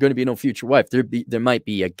 there's going to be no future wife. There might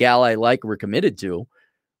be a gal I like we're committed to,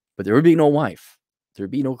 but there would be no wife.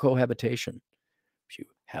 There'd be no cohabitation. She would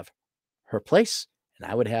have her place,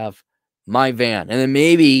 and I would have my van. And then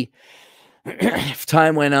maybe if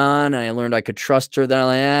time went on, I learned I could trust her. Then I'm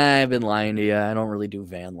like, I've been lying to you. I don't really do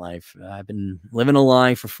van life. I've been living a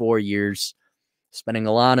lie for 4 years. Spending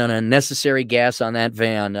a lot on unnecessary gas on that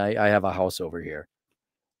van. I have a house over here.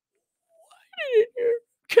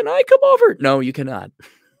 Can I come over? No, you cannot.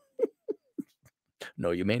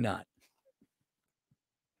 No, you may not.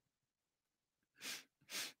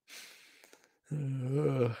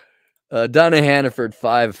 Donna Hannaford,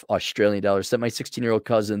 $5 Australian. Sent my 16-year-old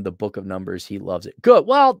cousin the Book of Numbers. He loves it. Good.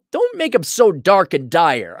 Well, don't make him so dark and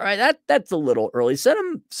dire. All right, that's a little early.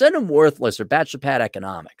 Send him Worthless or Bachelor Pad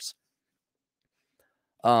Economics.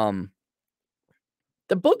 The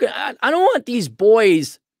book. I don't want these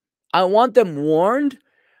boys. I want them warned.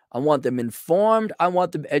 I want them informed. I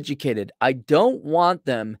want them educated. I don't want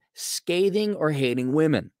them scathing or hating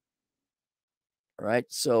women. All right.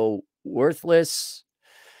 So Worthless.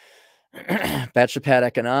 Bachelor Pad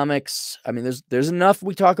Economics. I mean, there's enough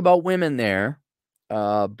we talk about women there.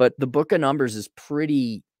 But the Book of Numbers is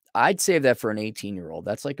pretty. I'd save that for an 18-year-old.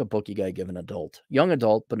 That's like a book you gotta give an adult. Young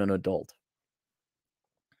adult, but an adult.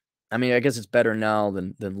 I mean, I guess it's better now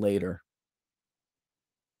than later.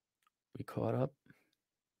 We caught up.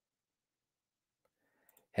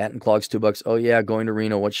 Hat and clogs, $2. Oh yeah, going to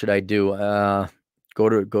Reno. What should I do? Go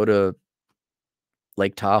to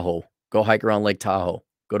Lake Tahoe. Go hike around Lake Tahoe.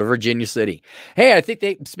 Go to Virginia City. Hey, I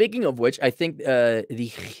think speaking of which, I think the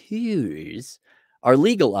Hughes are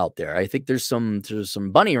legal out there. I think there's some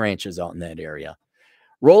bunny ranches out in that area.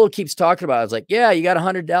 Rollo keeps talking about it. It's like, yeah, you got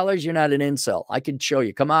 $100. You're not an incel. I can show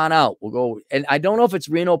you. Come on out. We'll go. And I don't know if it's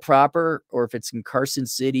Reno proper or if it's in Carson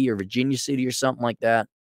City or Virginia City or something like that.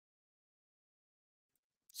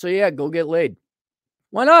 So yeah, go get laid.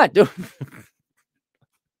 Why not? What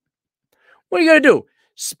are you going to do?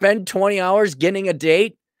 Spend 20 hours getting a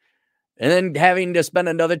date and then having to spend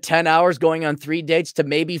another 10 hours going on 3 dates to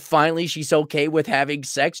maybe finally she's okay with having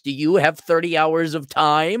sex? Do you have 30 hours of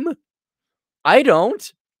time? I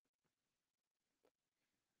don't.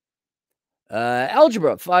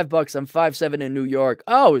 Algebra, $5. I'm 5'7" in New York.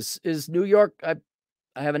 Oh, is New York? I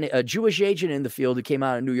have a Jewish agent in the field who came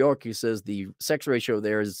out of New York. He says the sex ratio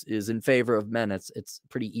there is in favor of men. It's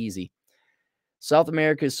pretty easy. South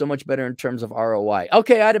America is so much better in terms of ROI.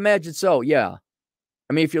 Okay, I'd imagine so. Yeah.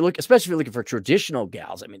 I mean, especially if you're looking for traditional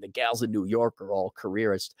gals, I mean, the gals in New York are all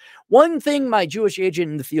careerists. One thing my Jewish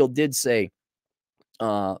agent in the field did say,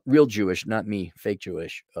 real Jewish, not me, fake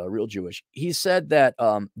Jewish, real Jewish. He said that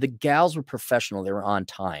the gals were professional. They were on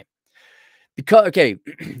time. Because, okay,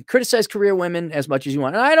 criticize career women as much as you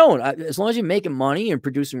want. And I don't. As long as you're making money and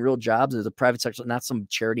producing real jobs as a private sector, not some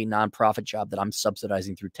charity nonprofit job that I'm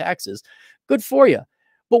subsidizing through taxes, good for you.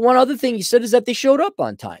 But one other thing he said is that they showed up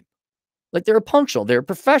on time. Like they were punctual. They were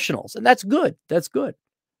professionals. And that's good. That's good.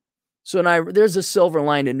 So there's a silver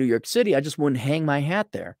line in New York City. I just wouldn't hang my hat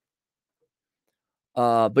there.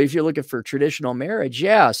 But if you're looking for traditional marriage,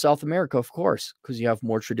 yeah, South America, of course, because you have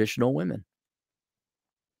more traditional women.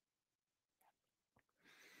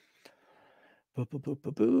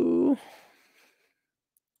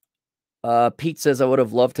 Pete says, I would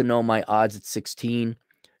have loved to know my odds at 16.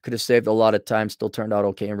 Could have saved a lot of time. Still turned out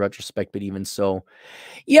okay in retrospect, but even so.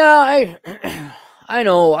 Yeah, I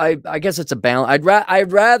know. I guess it's a balance.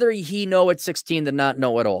 I'd rather he know at 16 than not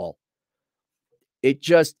know at all.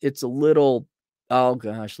 It's a little, oh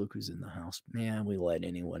gosh, look who's in the house. Man, we let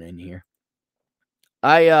anyone in here.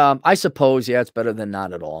 I suppose, yeah, it's better than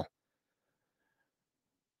not at all.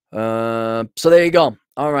 So there you go.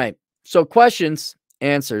 All right. So questions,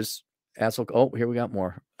 answers. Oh, here we got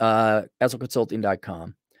more.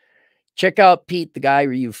 AssholeConsulting.com. Check out Pete, the guy who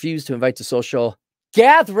refused to invite to social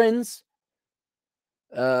gatherings.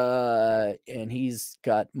 And he's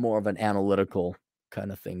got more of an analytical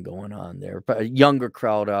kind of thing going on there. But a younger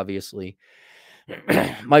crowd, obviously.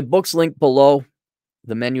 My book's linked below.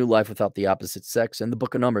 The Menu, Life Without the Opposite Sex, and the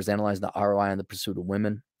Book of Numbers, analyzing the ROI and the pursuit of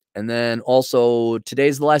women. And then also,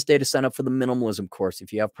 today's the last day to sign up for the minimalism course.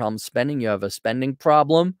 If you have problems spending, you have a spending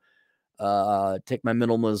problem, take my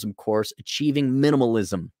minimalism course, Achieving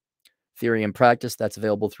Minimalism, Theory and Practice. That's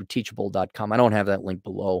available through teachable.com. I don't have that link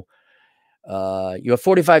below. You have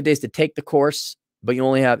 45 days to take the course, but you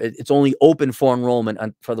only have, it's only open for enrollment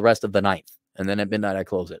for the rest of the ninth. And then at midnight, I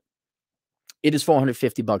close it. It is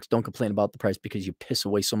 $450. Don't complain about the price because you piss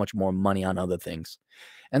away so much more money on other things.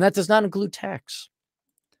 And that does not include tax.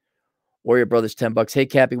 Warrior Brothers, $10. Hey,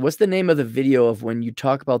 Cappy, what's the name of the video of when you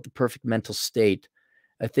talk about the perfect mental state?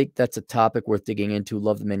 I think that's a topic worth digging into.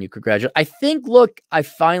 Love the menu. Congratulations. I think, look, I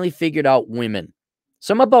finally figured out women.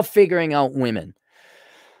 Something about figuring out women.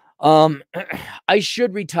 I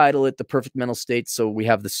should retitle it The Perfect Mental State so we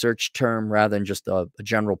have the search term rather than just a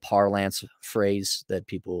general parlance phrase that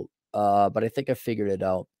people... but I think I figured it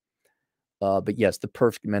out. But yes, the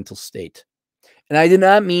perfect mental state. And I did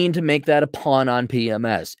not mean to make that a pun on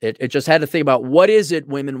PMS. It just had to think about what is it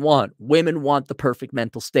women want. Women want the perfect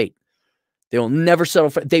mental state. They will never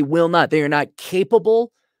settle for, they will not. They are not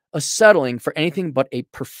capable of settling for anything but a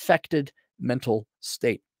perfected mental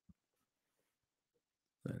state.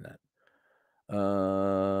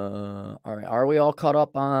 All right. Are we all caught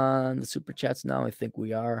up on the super chats now? I think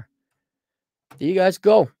we are. There you guys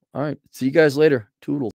go. All right. See you guys later. Toodles.